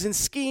and O's and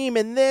scheme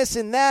and this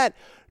and that.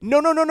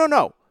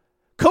 No.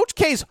 Coach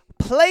K's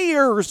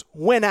players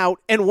went out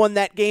and won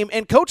that game,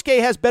 and Coach K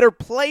has better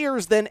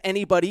players than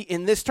anybody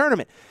in this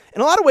tournament.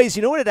 In a lot of ways,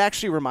 you know what it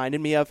actually reminded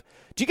me of?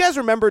 Do you guys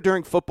remember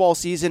during football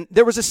season,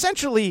 there was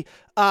essentially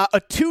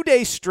a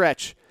 2-day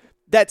stretch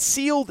that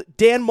sealed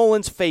Dan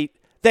Mullen's fate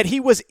that he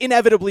was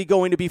inevitably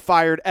going to be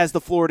fired as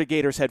the Florida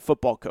Gators head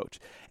football coach.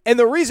 And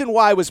the reason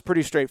why was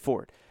pretty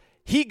straightforward.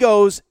 He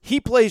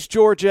plays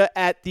Georgia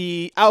at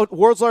the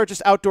world's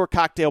largest outdoor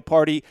cocktail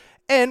party,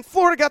 and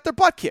Florida got their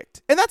butt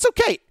kicked. And that's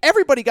okay.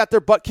 Everybody got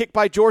their butt kicked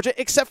by Georgia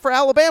except for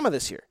Alabama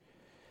this year.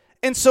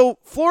 And so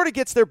Florida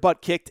gets their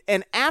butt kicked,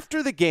 and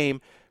after the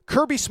game,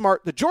 Kirby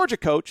Smart, the Georgia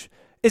coach,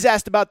 is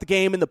asked about the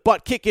game and the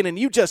butt kicking, and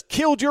you just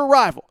killed your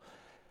rival.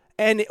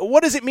 And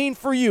what does it mean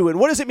for you, and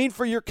what does it mean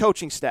for your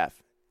coaching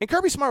staff? And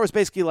Kirby Smart was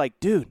basically like,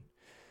 dude,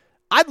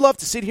 I'd love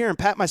to sit here and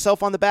pat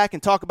myself on the back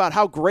and talk about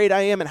how great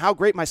I am and how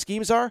great my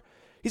schemes are.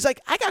 He's like,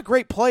 I got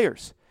great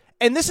players,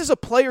 and this is a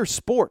player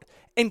sport.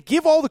 And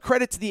give all the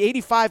credit to the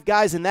 85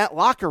 guys in that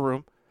locker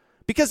room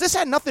because this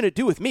had nothing to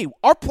do with me.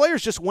 Our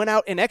players just went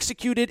out and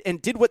executed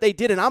and did what they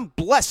did, and I'm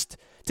blessed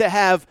to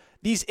have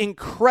these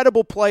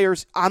incredible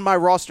players on my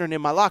roster and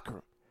in my locker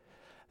room.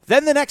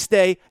 Then the next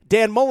day,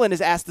 Dan Mullen is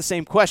asked the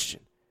same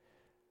question.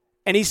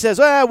 And he says,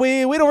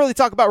 we don't really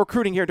talk about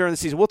recruiting here during the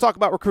season. We'll talk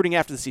about recruiting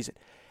after the season.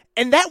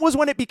 And that was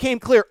when it became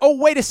clear, oh,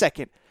 wait a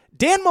second.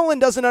 Dan Mullen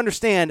doesn't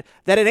understand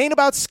that it ain't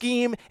about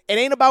scheme. It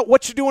ain't about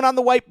what you're doing on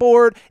the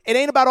whiteboard. It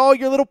ain't about all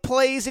your little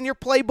plays in your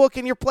playbook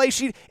and your play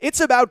sheet. It's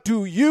about,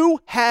 do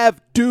you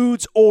have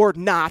dudes or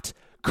not?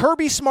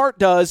 Kirby Smart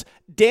does.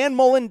 Dan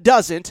Mullen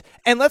doesn't.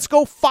 And let's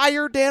go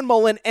fire Dan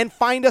Mullen and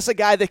find us a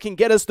guy that can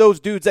get us those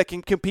dudes that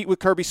can compete with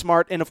Kirby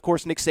Smart and, of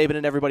course, Nick Saban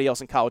and everybody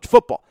else in college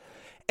football.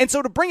 And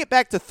so to bring it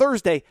back to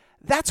Thursday,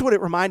 that's what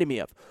it reminded me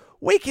of.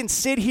 We can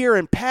sit here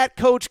and pat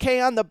Coach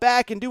K on the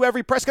back and do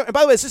every press conference. And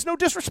by the way, this is no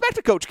disrespect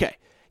to Coach K.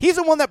 He's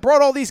the one that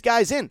brought all these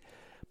guys in.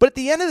 But at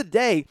the end of the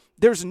day,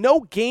 there's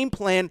no game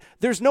plan.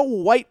 There's no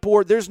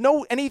whiteboard. There's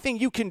no anything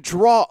you can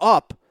draw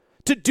up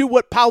to do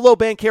what Paolo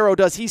Banchero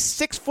does. He's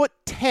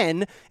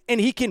 6'10", and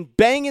he can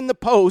bang in the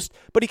post,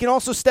 but he can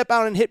also step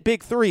out and hit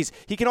big threes.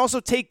 He can also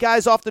take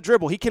guys off the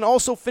dribble. He can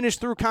also finish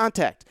through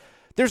contact.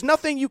 There's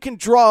nothing you can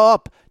draw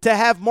up to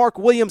have Mark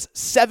Williams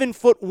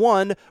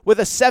 7'1" with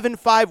a 7'5"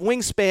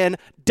 wingspan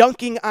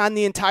dunking on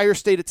the entire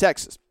state of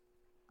Texas.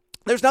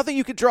 There's nothing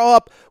you can draw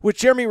up with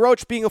Jeremy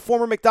Roach being a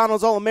former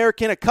McDonald's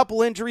All-American, a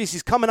couple injuries,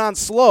 he's coming on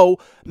slow,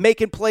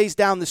 making plays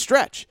down the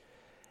stretch.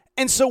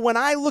 And so when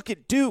I look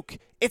at Duke,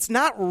 it's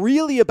not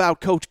really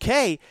about Coach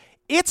K.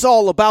 It's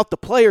all about the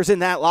players in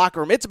that locker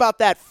room. It's about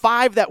that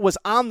 5 that was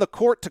on the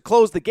court to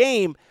close the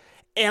game.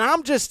 And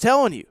I'm just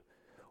telling you,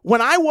 when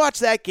I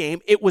watched that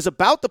game, it was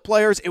about the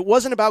players, it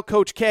wasn't about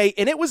Coach K,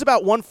 and it was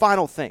about one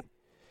final thing.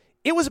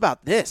 It was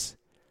about this.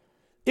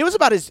 It was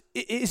about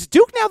is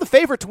Duke now the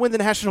favorite to win the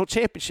national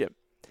championship?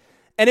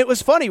 And it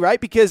was funny, right?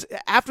 Because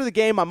after the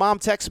game, my mom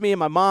texts me, and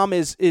my mom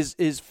is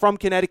from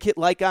Connecticut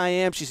like I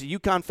am. She's a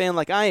UConn fan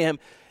like I am.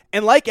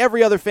 And like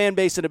every other fan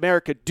base in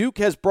America, Duke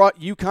has brought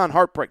UConn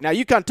heartbreak. Now,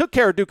 UConn took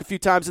care of Duke a few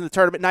times in the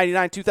tournament,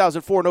 99,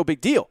 2004, no big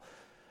deal.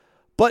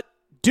 But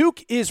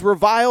Duke is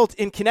reviled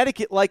in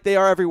Connecticut like they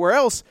are everywhere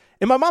else.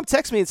 And my mom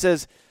texts me and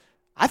says,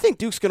 I think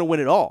Duke's going to win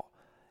it all.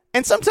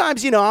 And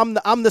sometimes,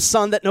 I'm the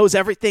son that knows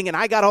everything and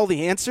I got all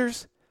the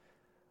answers.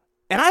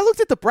 And I looked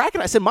at the bracket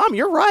and I said, Mom,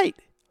 you're right.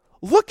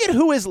 Look at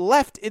who is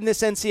left in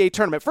this NCAA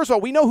tournament. First of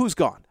all, we know who's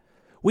gone.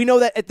 We know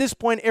that at this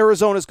point,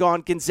 Arizona's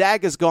gone,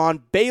 Gonzaga's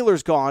gone,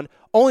 Baylor's gone.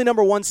 Only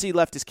number 1 seed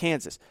left is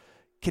Kansas.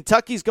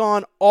 Kentucky's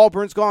gone,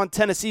 Auburn's gone,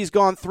 Tennessee's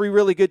gone, 3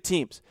 really good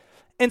teams.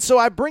 And so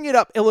I bring it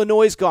up.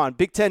 Illinois is gone,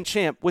 Big Ten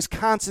champ.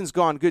 Wisconsin's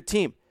gone, good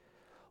team.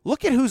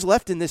 Look at who's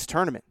left in this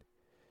tournament.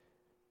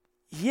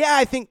 Yeah,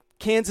 I think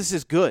Kansas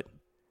is good.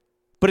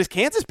 But is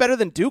Kansas better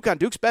than Duke on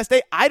Duke's best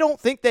day? I don't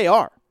think they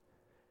are.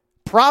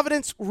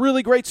 Providence,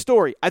 really great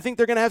story. I think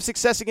they're going to have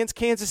success against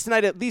Kansas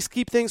tonight, at least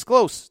keep things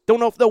close. Don't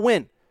know if they'll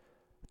win.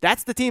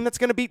 That's the team that's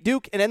going to beat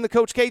Duke and end the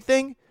Coach K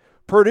thing.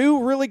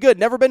 Purdue, really good.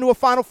 Never been to a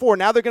Final Four.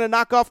 Now they're going to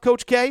knock off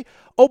Coach K.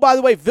 Oh, by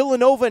the way,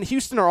 Villanova and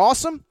Houston are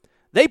awesome.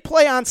 They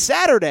play on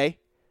Saturday.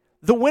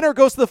 The winner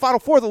goes to the Final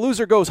Four. The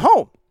loser goes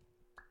home.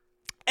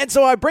 And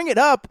so I bring it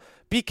up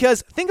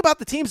because think about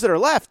the teams that are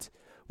left.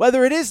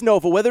 Whether it is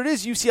Nova, whether it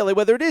is UCLA,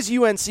 whether it is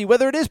UNC,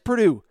 whether it is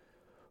Purdue.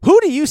 Who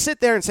do you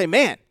sit there and say,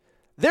 man,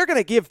 they're going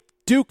to give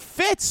Duke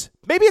fits?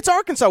 Maybe it's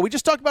Arkansas. We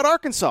just talked about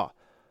Arkansas.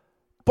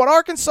 But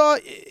Arkansas,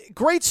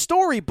 great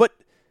story, but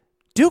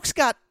Duke's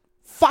got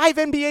 5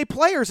 NBA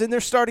players in their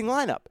starting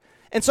lineup.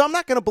 And so I'm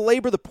not going to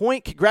belabor the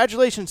point.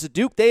 Congratulations to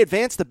Duke. They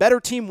advanced. The better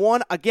team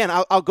won. Again,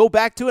 I'll go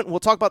back to it, and we'll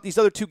talk about these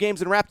other 2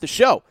 games and wrap the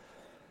show.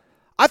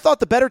 I thought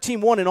the better team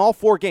won in all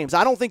 4 games.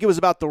 I don't think it was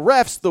about the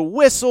refs, the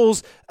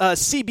whistles,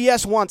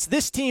 CBS wants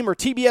this team or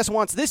TBS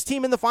wants this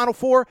team in the Final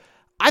Four.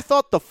 I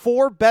thought the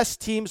 4 best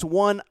teams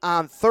won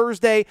on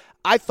Thursday.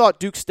 I thought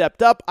Duke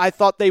stepped up. I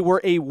thought they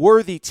were a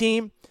worthy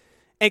team.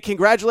 And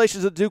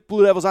congratulations to the Duke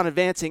Blue Devils on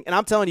advancing. And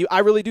I'm telling you, I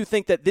really do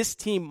think that this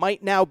team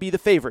might now be the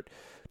favorite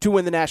to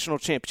win the national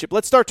championship.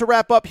 Let's start to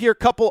wrap up here.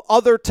 Couple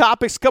other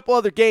topics, couple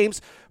other games.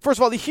 First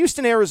of all, the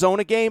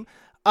Houston-Arizona game.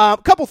 A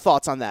couple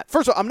thoughts on that.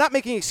 First of all, I'm not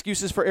making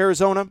excuses for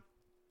Arizona,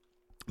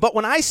 but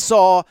when I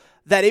saw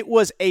that it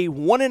was a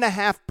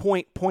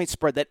 1.5 point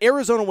spread, that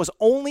Arizona was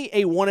only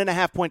a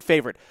 1.5 point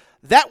favorite,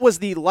 that was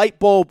the light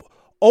bulb.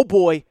 Oh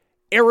boy,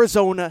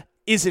 Arizona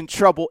is in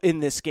trouble in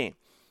this game.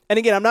 And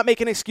again, I'm not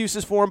making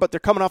excuses for them, but they're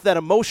coming off that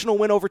emotional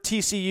win over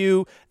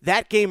TCU.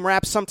 That game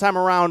wraps sometime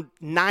around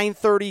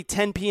 9:30,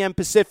 10 p.m.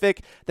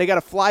 Pacific. They got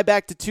to fly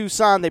back to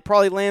Tucson. They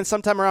probably land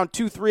sometime around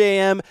 2, 3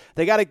 a.m.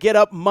 They got to get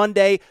up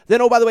Monday.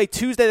 Then, oh, by the way,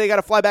 Tuesday they got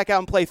to fly back out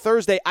and play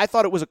Thursday. I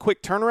thought it was a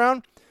quick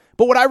turnaround.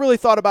 But what I really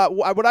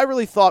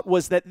thought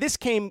was that this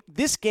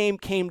game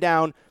came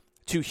down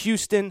to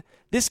Houston.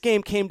 This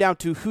game came down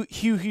to who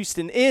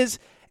Houston is.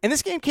 And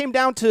this game came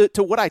down to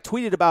what I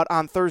tweeted about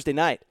on Thursday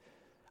night.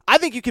 I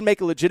think you can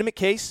make a legitimate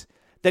case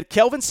that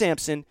Kelvin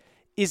Sampson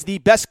is the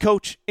best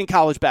coach in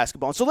college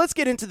basketball. And so let's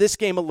get into this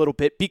game a little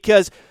bit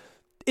because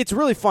it's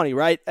really funny,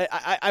 right?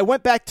 I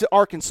went back to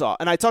Arkansas,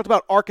 and I talked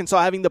about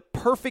Arkansas having the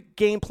perfect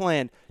game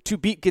plan to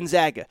beat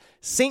Gonzaga.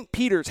 St.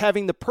 Peter's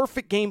having the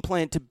perfect game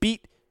plan to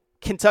beat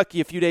Kentucky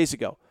a few days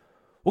ago.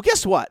 Well,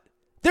 guess what?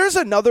 There's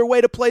another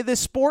way to play this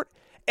sport.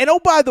 And oh,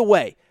 by the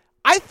way,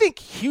 I think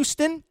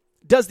Houston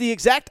does the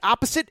exact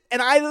opposite,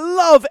 and I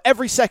love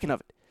every second of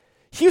it.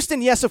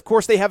 Houston, yes, of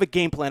course, they have a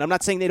game plan. I'm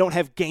not saying they don't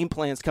have game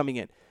plans coming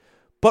in.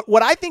 But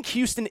what I think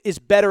Houston is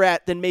better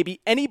at than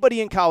maybe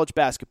anybody in college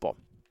basketball,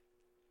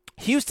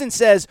 Houston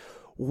says,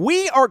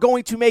 we are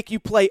going to make you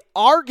play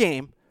our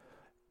game,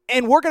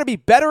 and we're going to be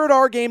better at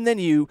our game than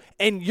you,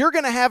 and you're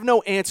going to have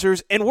no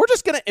answers, and we're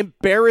just going to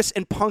embarrass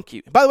and punk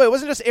you. By the way, it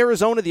wasn't just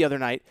Arizona the other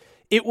night.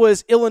 It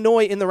was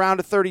Illinois in the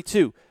round of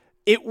 32.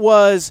 It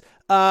was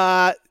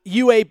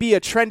UAB, a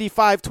trendy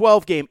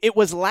 5-12 game. It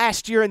was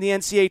last year in the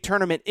NCAA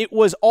tournament. It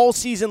was all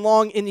season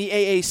long in the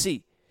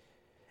AAC.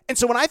 And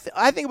so when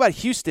I think about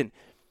Houston,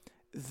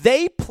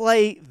 they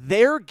play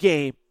their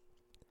game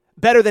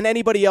better than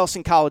anybody else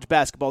in college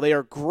basketball. They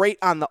are great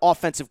on the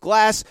offensive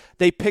glass.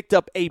 They picked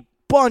up a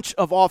bunch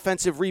of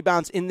offensive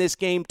rebounds in this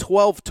game,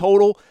 12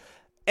 total,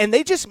 and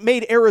they just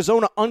made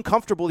Arizona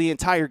uncomfortable the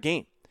entire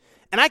game.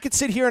 And I could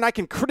sit here and I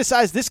can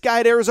criticize this guy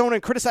at Arizona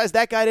and criticize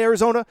that guy at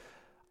Arizona.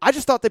 I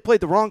just thought they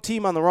played the wrong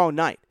team on the wrong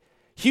night.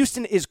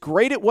 Houston is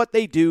great at what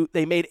they do.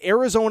 They made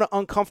Arizona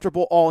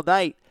uncomfortable all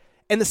night,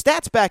 and the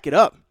stats back it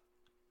up.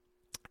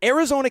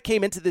 Arizona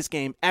came into this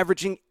game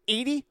averaging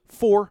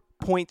 84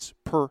 points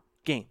per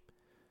game.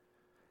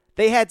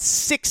 They had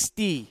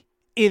 60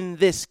 in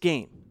this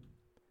game.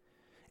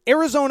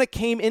 Arizona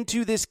came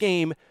into this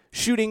game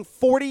shooting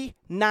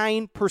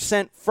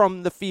 49%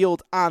 from the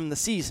field on the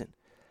season.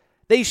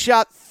 They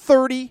shot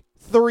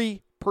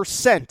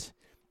 33%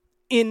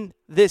 in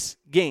this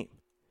game.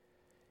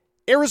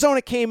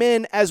 Arizona came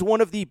in as one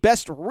of the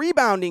best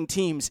rebounding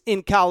teams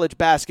in college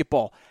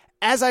basketball.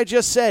 As I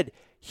just said,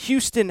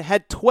 Houston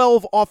had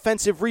 12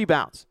 offensive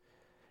rebounds.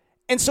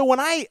 And so when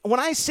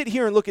I sit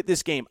here and look at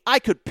this game, I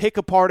could pick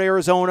apart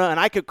Arizona and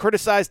I could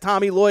criticize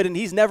Tommy Lloyd and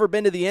he's never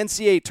been to the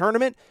NCAA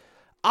tournament.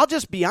 I'll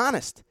just be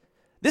honest.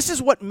 This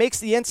is what makes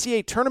the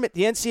NCAA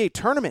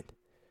tournament.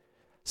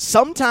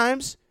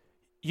 Sometimes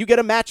you get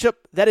a matchup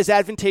that is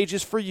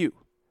advantageous for you.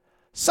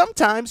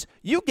 Sometimes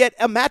you get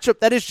a matchup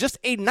that is just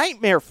a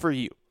nightmare for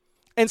you.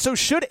 And so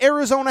should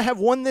Arizona have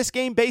won this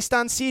game based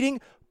on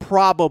seeding?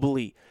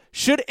 Probably.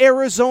 Should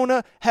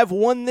Arizona have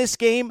won this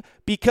game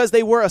because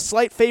they were a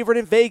slight favorite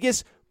in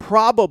Vegas?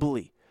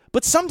 Probably.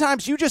 But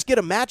sometimes you just get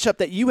a matchup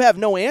that you have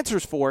no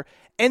answers for,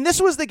 and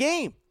this was the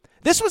game.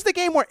 This was the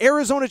game where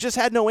Arizona just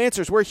had no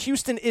answers, where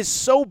Houston is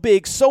so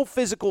big, so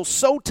physical,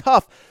 so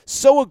tough,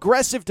 so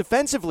aggressive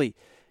defensively.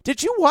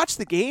 Did you watch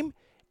the game?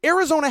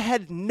 Arizona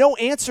had no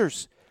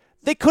answers.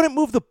 They couldn't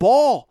move the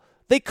ball.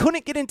 They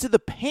couldn't get into the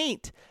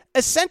paint.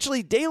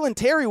 Essentially, Dalen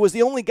Terry was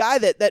the only guy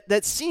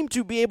that seemed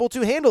to be able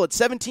to handle it.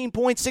 17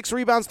 points, 6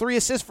 rebounds, 3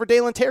 assists for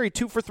Dalen Terry,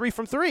 2 for 3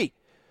 from 3.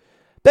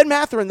 Ben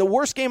Mathurin, the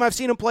worst game I've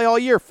seen him play all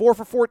year, 4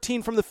 for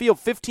 14 from the field,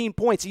 15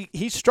 points.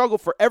 He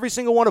struggled for every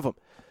single one of them.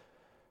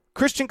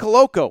 Christian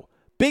Koloko,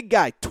 big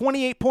guy,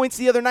 28 points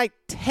the other night,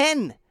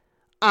 10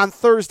 on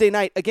Thursday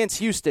night against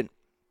Houston.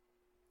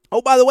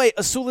 Oh, by the way,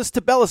 Azuolas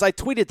Tubelis, I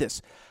tweeted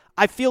this.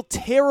 I feel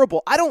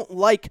terrible. I don't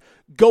like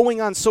going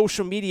on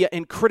social media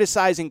and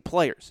criticizing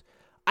players.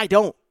 I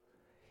don't.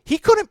 He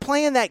couldn't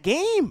play in that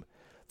game.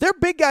 Their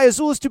big guy,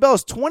 Azuolas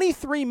Tubelis,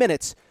 23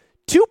 minutes,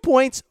 2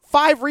 points,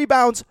 5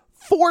 rebounds,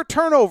 4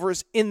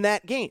 turnovers in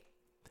that game.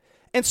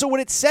 And so what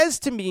it says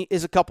to me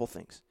is a couple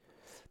things.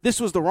 This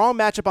was the wrong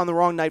matchup on the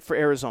wrong night for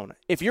Arizona.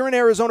 If you're an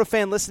Arizona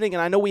fan listening,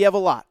 and I know we have a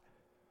lot,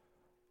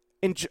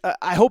 and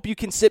I hope you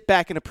can sit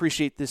back and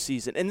appreciate this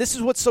season. And this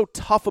is what's so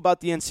tough about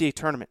the NCAA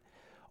tournament.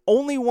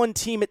 Only one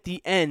team at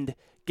the end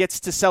gets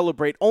to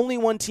celebrate. Only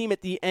one team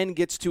at the end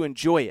gets to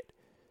enjoy it.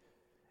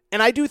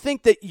 And I do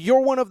think that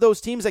you're one of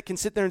those teams that can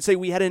sit there and say,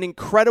 we had an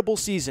incredible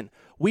season.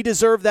 We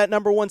deserve that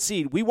number 1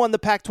 seed. We won the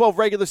Pac-12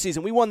 regular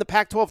season. We won the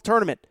Pac-12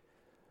 tournament.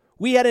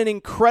 We had an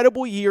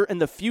incredible year,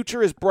 and the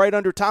future is bright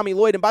under Tommy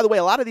Lloyd. And by the way,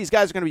 a lot of these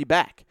guys are going to be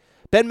back.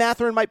 Ben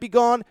Mathurin might be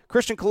gone.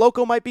 Christian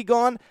Koloko might be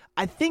gone.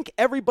 I think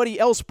everybody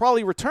else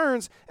probably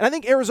returns, and I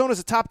think Arizona's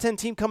a top 10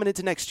 team coming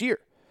into next year.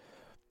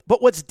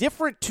 But what's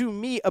different to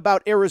me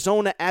about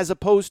Arizona as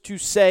opposed to,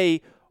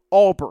 say,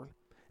 Auburn,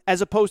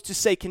 as opposed to,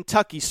 say,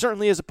 Kentucky,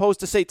 certainly as opposed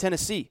to, say,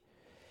 Tennessee,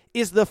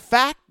 is the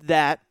fact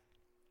that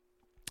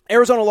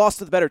Arizona lost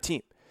to the better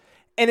team.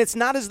 And it's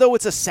not as though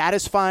it's a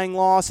satisfying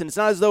loss, and it's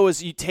not as though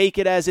you take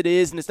it as it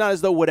is, and it's not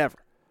as though whatever.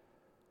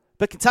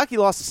 But Kentucky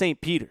lost to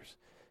St. Peter's.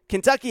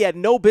 Kentucky had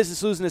no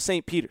business losing to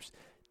St. Peter's.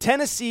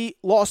 Tennessee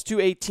lost to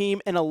a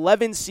team, an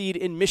 11 seed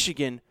in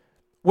Michigan,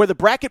 where the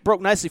bracket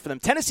broke nicely for them.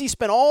 Tennessee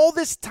spent all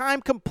this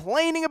time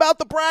complaining about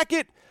the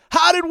bracket.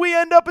 How did we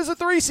end up as a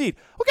 3 seed?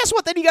 Well, guess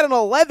what? Then he got an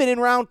 11 in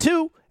round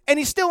 2, and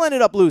he still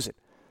ended up losing.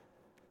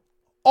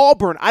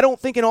 Auburn, I don't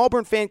think an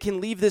Auburn fan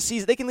can leave this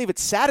season. They can leave it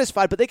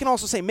satisfied, but they can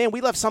also say, man,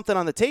 we left something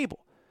on the table.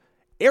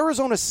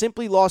 Arizona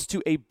simply lost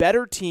to a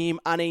better team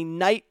on a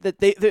night that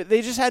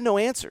they just had no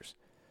answers.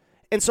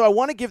 And so I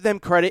want to give them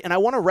credit, and I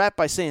want to wrap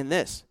by saying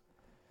this.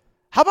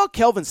 How about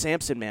Kelvin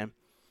Sampson, man?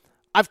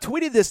 I've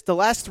tweeted this the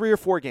last 3 or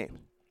 4 games.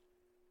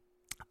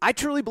 I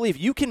truly believe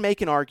you can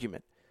make an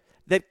argument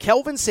that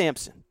Kelvin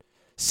Sampson,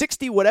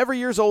 60 whatever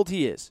years old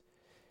he is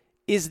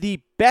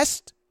the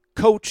best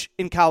coach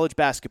in college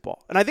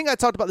basketball. And I think I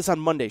talked about this on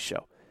Monday's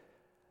show.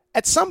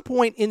 at some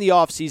point in the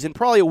offseason,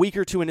 probably a week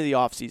or two into the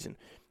offseason,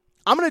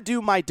 I'm going to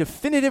do my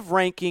definitive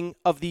ranking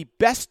of the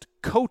best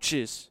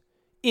coaches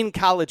in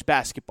college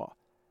basketball.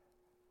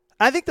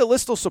 I think the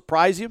list will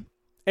surprise you.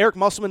 Eric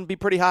Musselman would be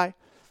pretty high.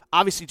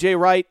 Obviously, Jay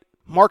Wright.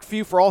 Mark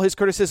Few, for all his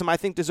criticism, I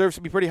think deserves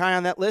to be pretty high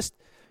on that list.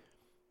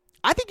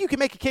 I think you can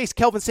make a case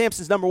Kelvin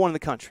Sampson's number one in the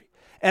country.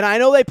 And I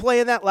know they play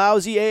in that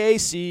lousy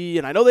AAC,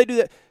 and I know they do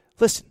that.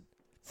 Listen,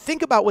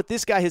 think about what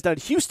this guy has done.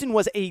 Houston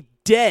was a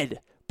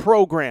dead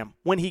program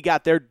when he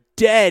got there.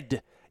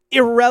 Dead.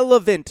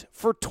 Irrelevant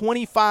for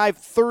 25,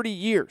 30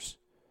 years.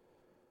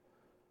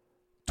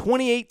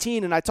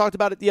 2018, and I talked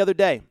about it the other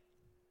day.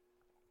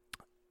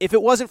 If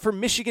it wasn't for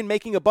Michigan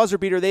making a buzzer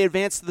beater, they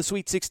advanced to the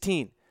Sweet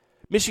 16.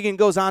 Michigan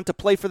goes on to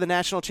play for the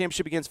national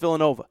championship against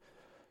Villanova.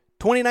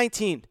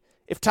 2019,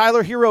 if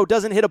Tyler Hero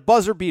doesn't hit a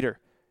buzzer beater,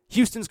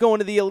 Houston's going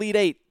to the Elite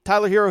Eight.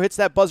 Tyler Hero hits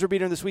that buzzer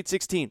beater in the Sweet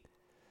 16.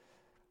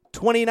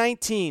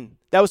 2019,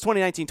 that was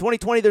 2019.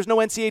 2020, there's no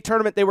NCAA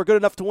tournament. They were good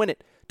enough to win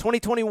it.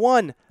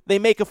 2021, they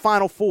make a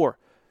Final Four.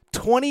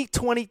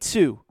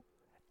 2022,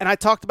 and I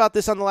talked about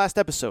this on the last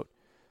episode.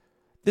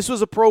 This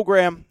was a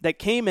program that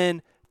came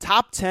in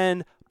top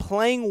 10,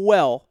 playing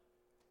well,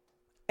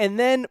 and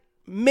then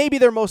maybe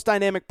their most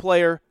dynamic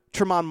player,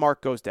 Tremont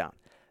Mark, goes down.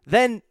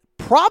 Then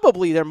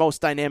probably their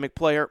most dynamic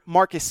player,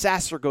 Marcus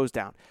Sasser, goes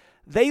down.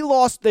 They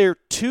lost their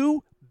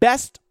two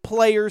best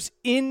players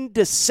in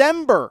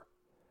December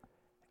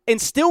and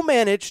still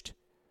managed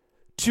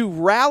to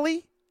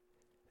rally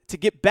to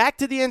get back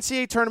to the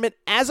NCAA tournament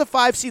as a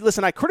 5 seed.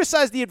 Listen, I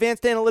criticized the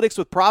advanced analytics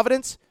with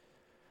Providence.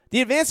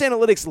 The advanced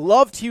analytics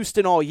loved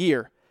Houston all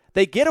year.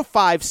 They get a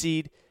 5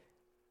 seed,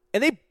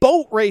 and they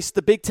boat raced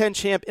the Big Ten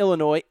champ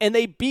Illinois, and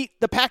they beat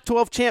the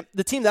Pac-12 champ,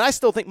 the team that I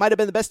still think might have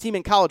been the best team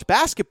in college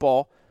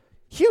basketball,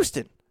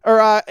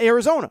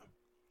 Arizona.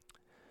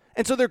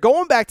 And so they're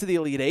going back to the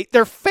Elite Eight.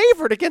 They're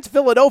favored against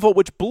Villanova,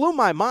 which blew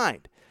my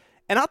mind.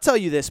 And I'll tell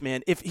you this,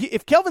 man,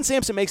 if Kelvin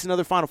Sampson makes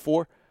another Final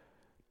Four,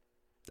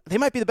 he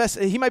might be the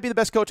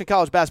best coach in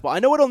college basketball. I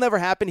know it'll never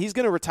happen. He's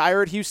going to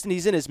retire at Houston.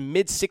 He's in his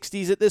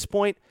mid-60s at this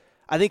point.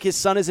 I think his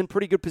son is in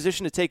pretty good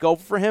position to take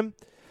over for him.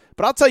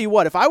 But I'll tell you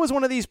what, if I was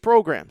one of these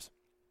programs,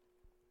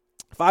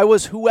 if I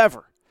was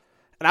whoever,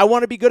 and I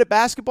want to be good at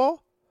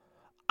basketball,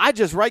 I'd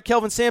just write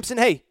Kelvin Sampson,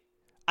 hey,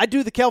 I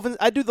do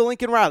the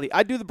Lincoln Riley,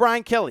 I do the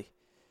Brian Kelly.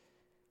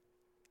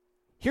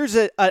 Here's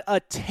a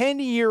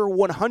 10-year,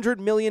 $100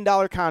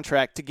 million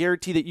contract to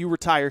guarantee that you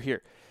retire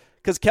here.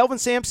 Because Kelvin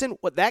Sampson,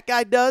 what that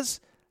guy does,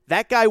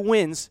 that guy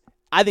wins.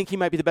 I think he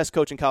might be the best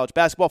coach in college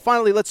basketball.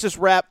 Finally, let's just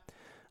wrap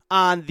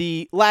on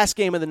the last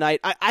game of the night.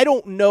 I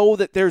don't know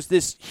that there's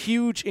this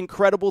huge,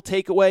 incredible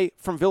takeaway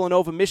from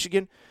Villanova,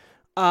 Michigan.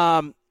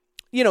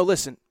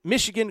 Listen,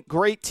 Michigan,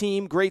 great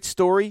team, great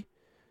story.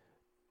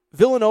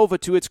 Villanova,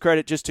 to its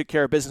credit, just took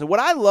care of business. And what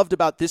I loved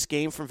about this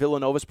game from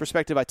Villanova's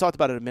perspective, I talked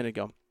about it a minute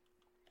ago.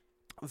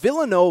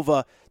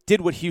 Villanova did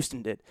what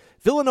Houston did.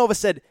 Villanova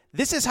said,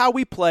 this is how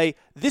we play.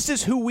 This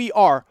is who we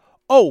are.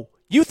 Oh,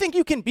 you think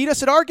you can beat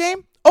us at our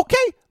game? Okay,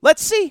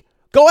 let's see.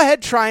 Go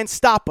ahead, try and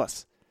stop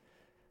us.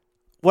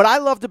 What I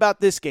loved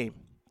about this game,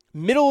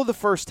 middle of the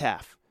first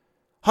half,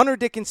 Hunter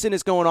Dickinson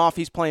is going off.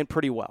 He's playing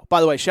pretty well. By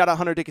the way, shout out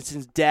Hunter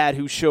Dickinson's dad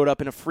who showed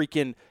up in a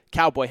freaking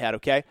cowboy hat,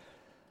 okay?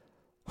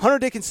 Hunter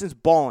Dickinson's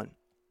balling.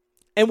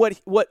 And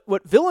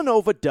what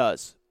Villanova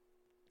does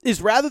is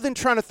rather than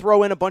trying to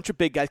throw in a bunch of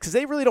big guys, because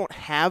they really don't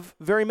have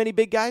very many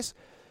big guys,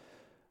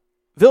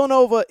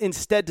 Villanova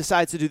instead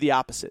decides to do the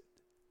opposite.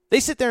 They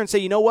sit there and say,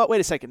 you know what,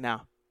 wait a second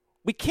now.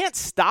 We can't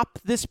stop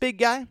this big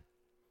guy.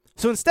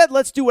 So instead,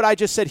 let's do what I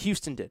just said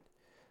Houston did.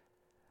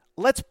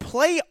 Let's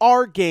play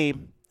our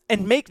game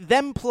and make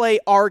them play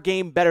our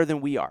game better than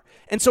we are.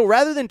 And so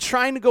rather than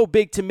trying to go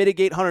big to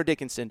mitigate Hunter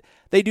Dickinson,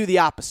 they do the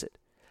opposite.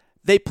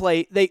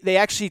 They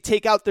actually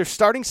take out their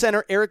starting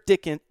center, Eric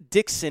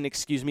Dixon,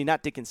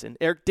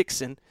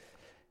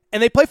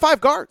 and they play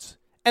 5 guards.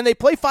 And they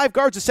play 5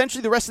 guards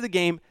essentially the rest of the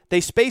game.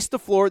 They space the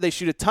floor. They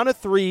shoot a ton of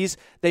threes.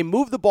 They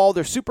move the ball.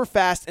 They're super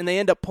fast, and they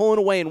end up pulling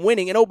away and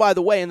winning. And oh, by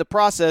the way, in the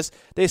process,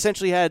 they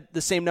essentially had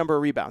the same number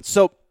of rebounds.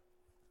 So,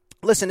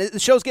 listen, the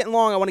show's getting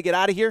long. I want to get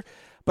out of here.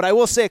 But I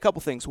will say a couple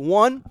things.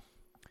 One,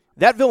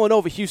 that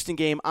Villanova-Houston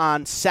game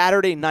on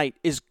Saturday night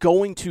is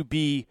going to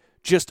be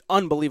just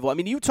unbelievable. I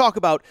mean, you talk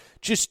about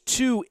just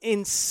 2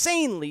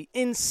 insanely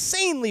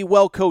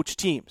well-coached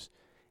teams.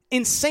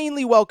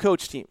 Insanely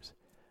well-coached teams.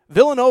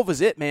 Villanova's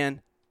it,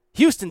 man.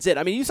 Houston's it.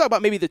 I mean, you talk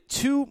about maybe the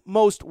 2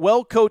 most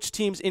well-coached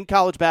teams in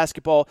college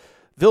basketball.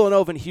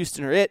 Villanova and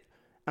Houston are it,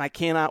 and I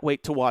cannot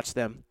wait to watch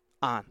them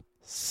on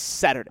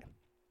Saturday.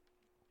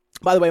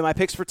 By the way, my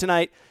picks for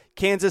tonight,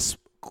 Kansas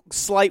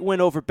slight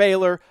win over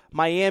Baylor,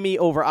 Miami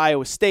over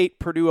Iowa State,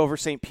 Purdue over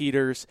St.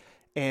 Peter's,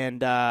 and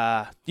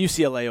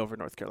UCLA over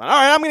North Carolina. All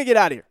right, I'm going to get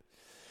out of here.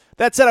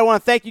 That said, I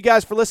want to thank you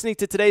guys for listening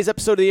to today's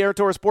episode of the Aaron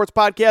Torres Sports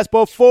Podcast.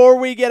 Before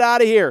we get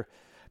out of here,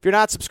 if you're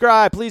not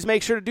subscribed, please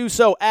make sure to do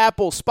so.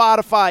 Apple,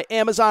 Spotify,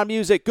 Amazon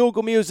Music,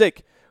 Google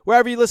Music,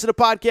 Wherever you listen to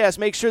podcasts,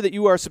 make sure that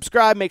you are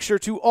subscribed. Make sure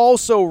to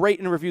also rate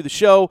and review the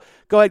show.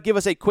 Go ahead, give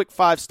us a quick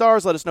 5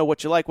 stars. Let us know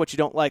what you like, what you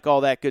don't like,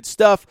 all that good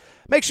stuff.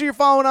 Make sure you're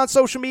following on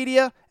social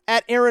media,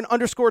 at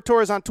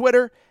Aaron_Torres on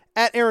Twitter,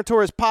 at Aaron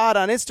Torres Pod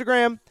on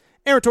Instagram,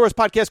 Aaron Torres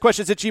Podcast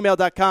Questions at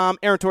gmail.com,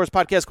 Aaron Torres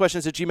Podcast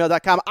Questions at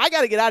gmail.com. I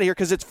got to get out of here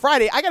because it's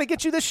Friday. I got to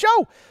get you this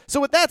show. So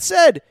with that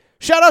said,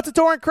 shout out to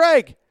Torrent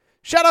Craig.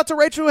 Shout out to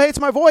Rachel who hates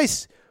my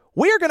voice.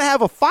 We are going to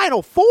have a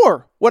Final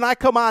Four when I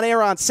come on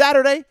air on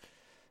Saturday.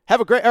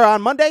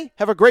 On Monday.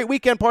 Have a great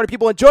weekend, party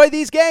people. Enjoy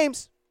these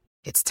games.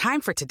 It's time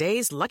for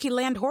today's Lucky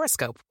Land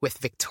horoscope with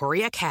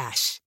Victoria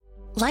Cash.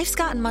 Life's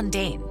gotten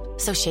mundane,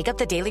 so shake up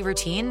the daily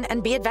routine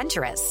and be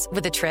adventurous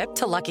with a trip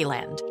to Lucky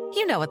Land.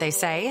 You know what they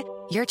say.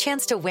 Your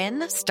chance to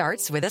win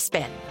starts with a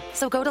spin.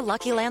 So go to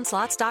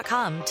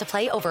LuckyLandSlots.com to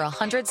play over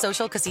 100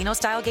 social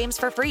casino-style games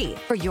for free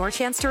for your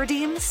chance to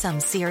redeem some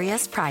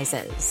serious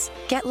prizes.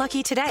 Get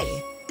lucky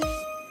today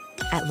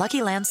at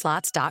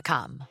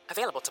LuckyLandSlots.com.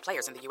 Available to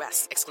players in the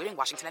U.S., excluding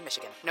Washington and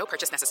Michigan. No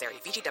purchase necessary.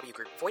 VGW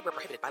Group. Void where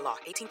prohibited by law.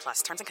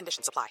 18+. Terms and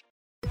conditions apply.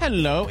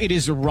 Hello, it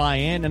is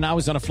Ryan, and I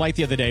was on a flight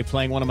the other day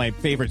playing one of my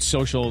favorite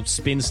social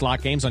spin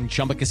slot games on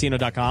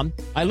ChumbaCasino.com.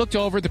 I looked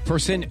over at the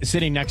person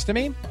sitting next to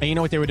me, and you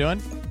know what they were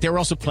doing? They were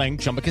also playing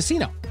Chumba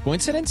Casino.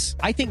 Coincidence?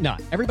 I think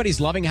not.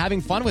 Everybody's loving having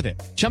fun with it.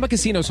 Chumba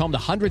Casino is home to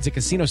hundreds of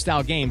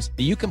casino-style games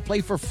that you can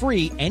play for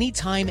free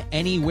anytime,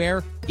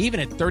 anywhere, even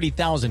at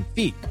 30,000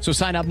 feet. So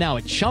sign up now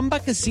at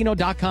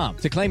ChumbaCasino.com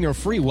to claim your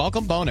free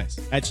welcome bonus.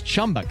 That's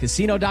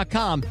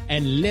ChumbaCasino.com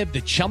and live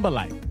the Chumba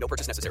life. No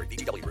purchase necessary.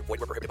 VGW Group. Void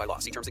where prohibited by law.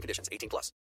 See terms and conditions. 18+.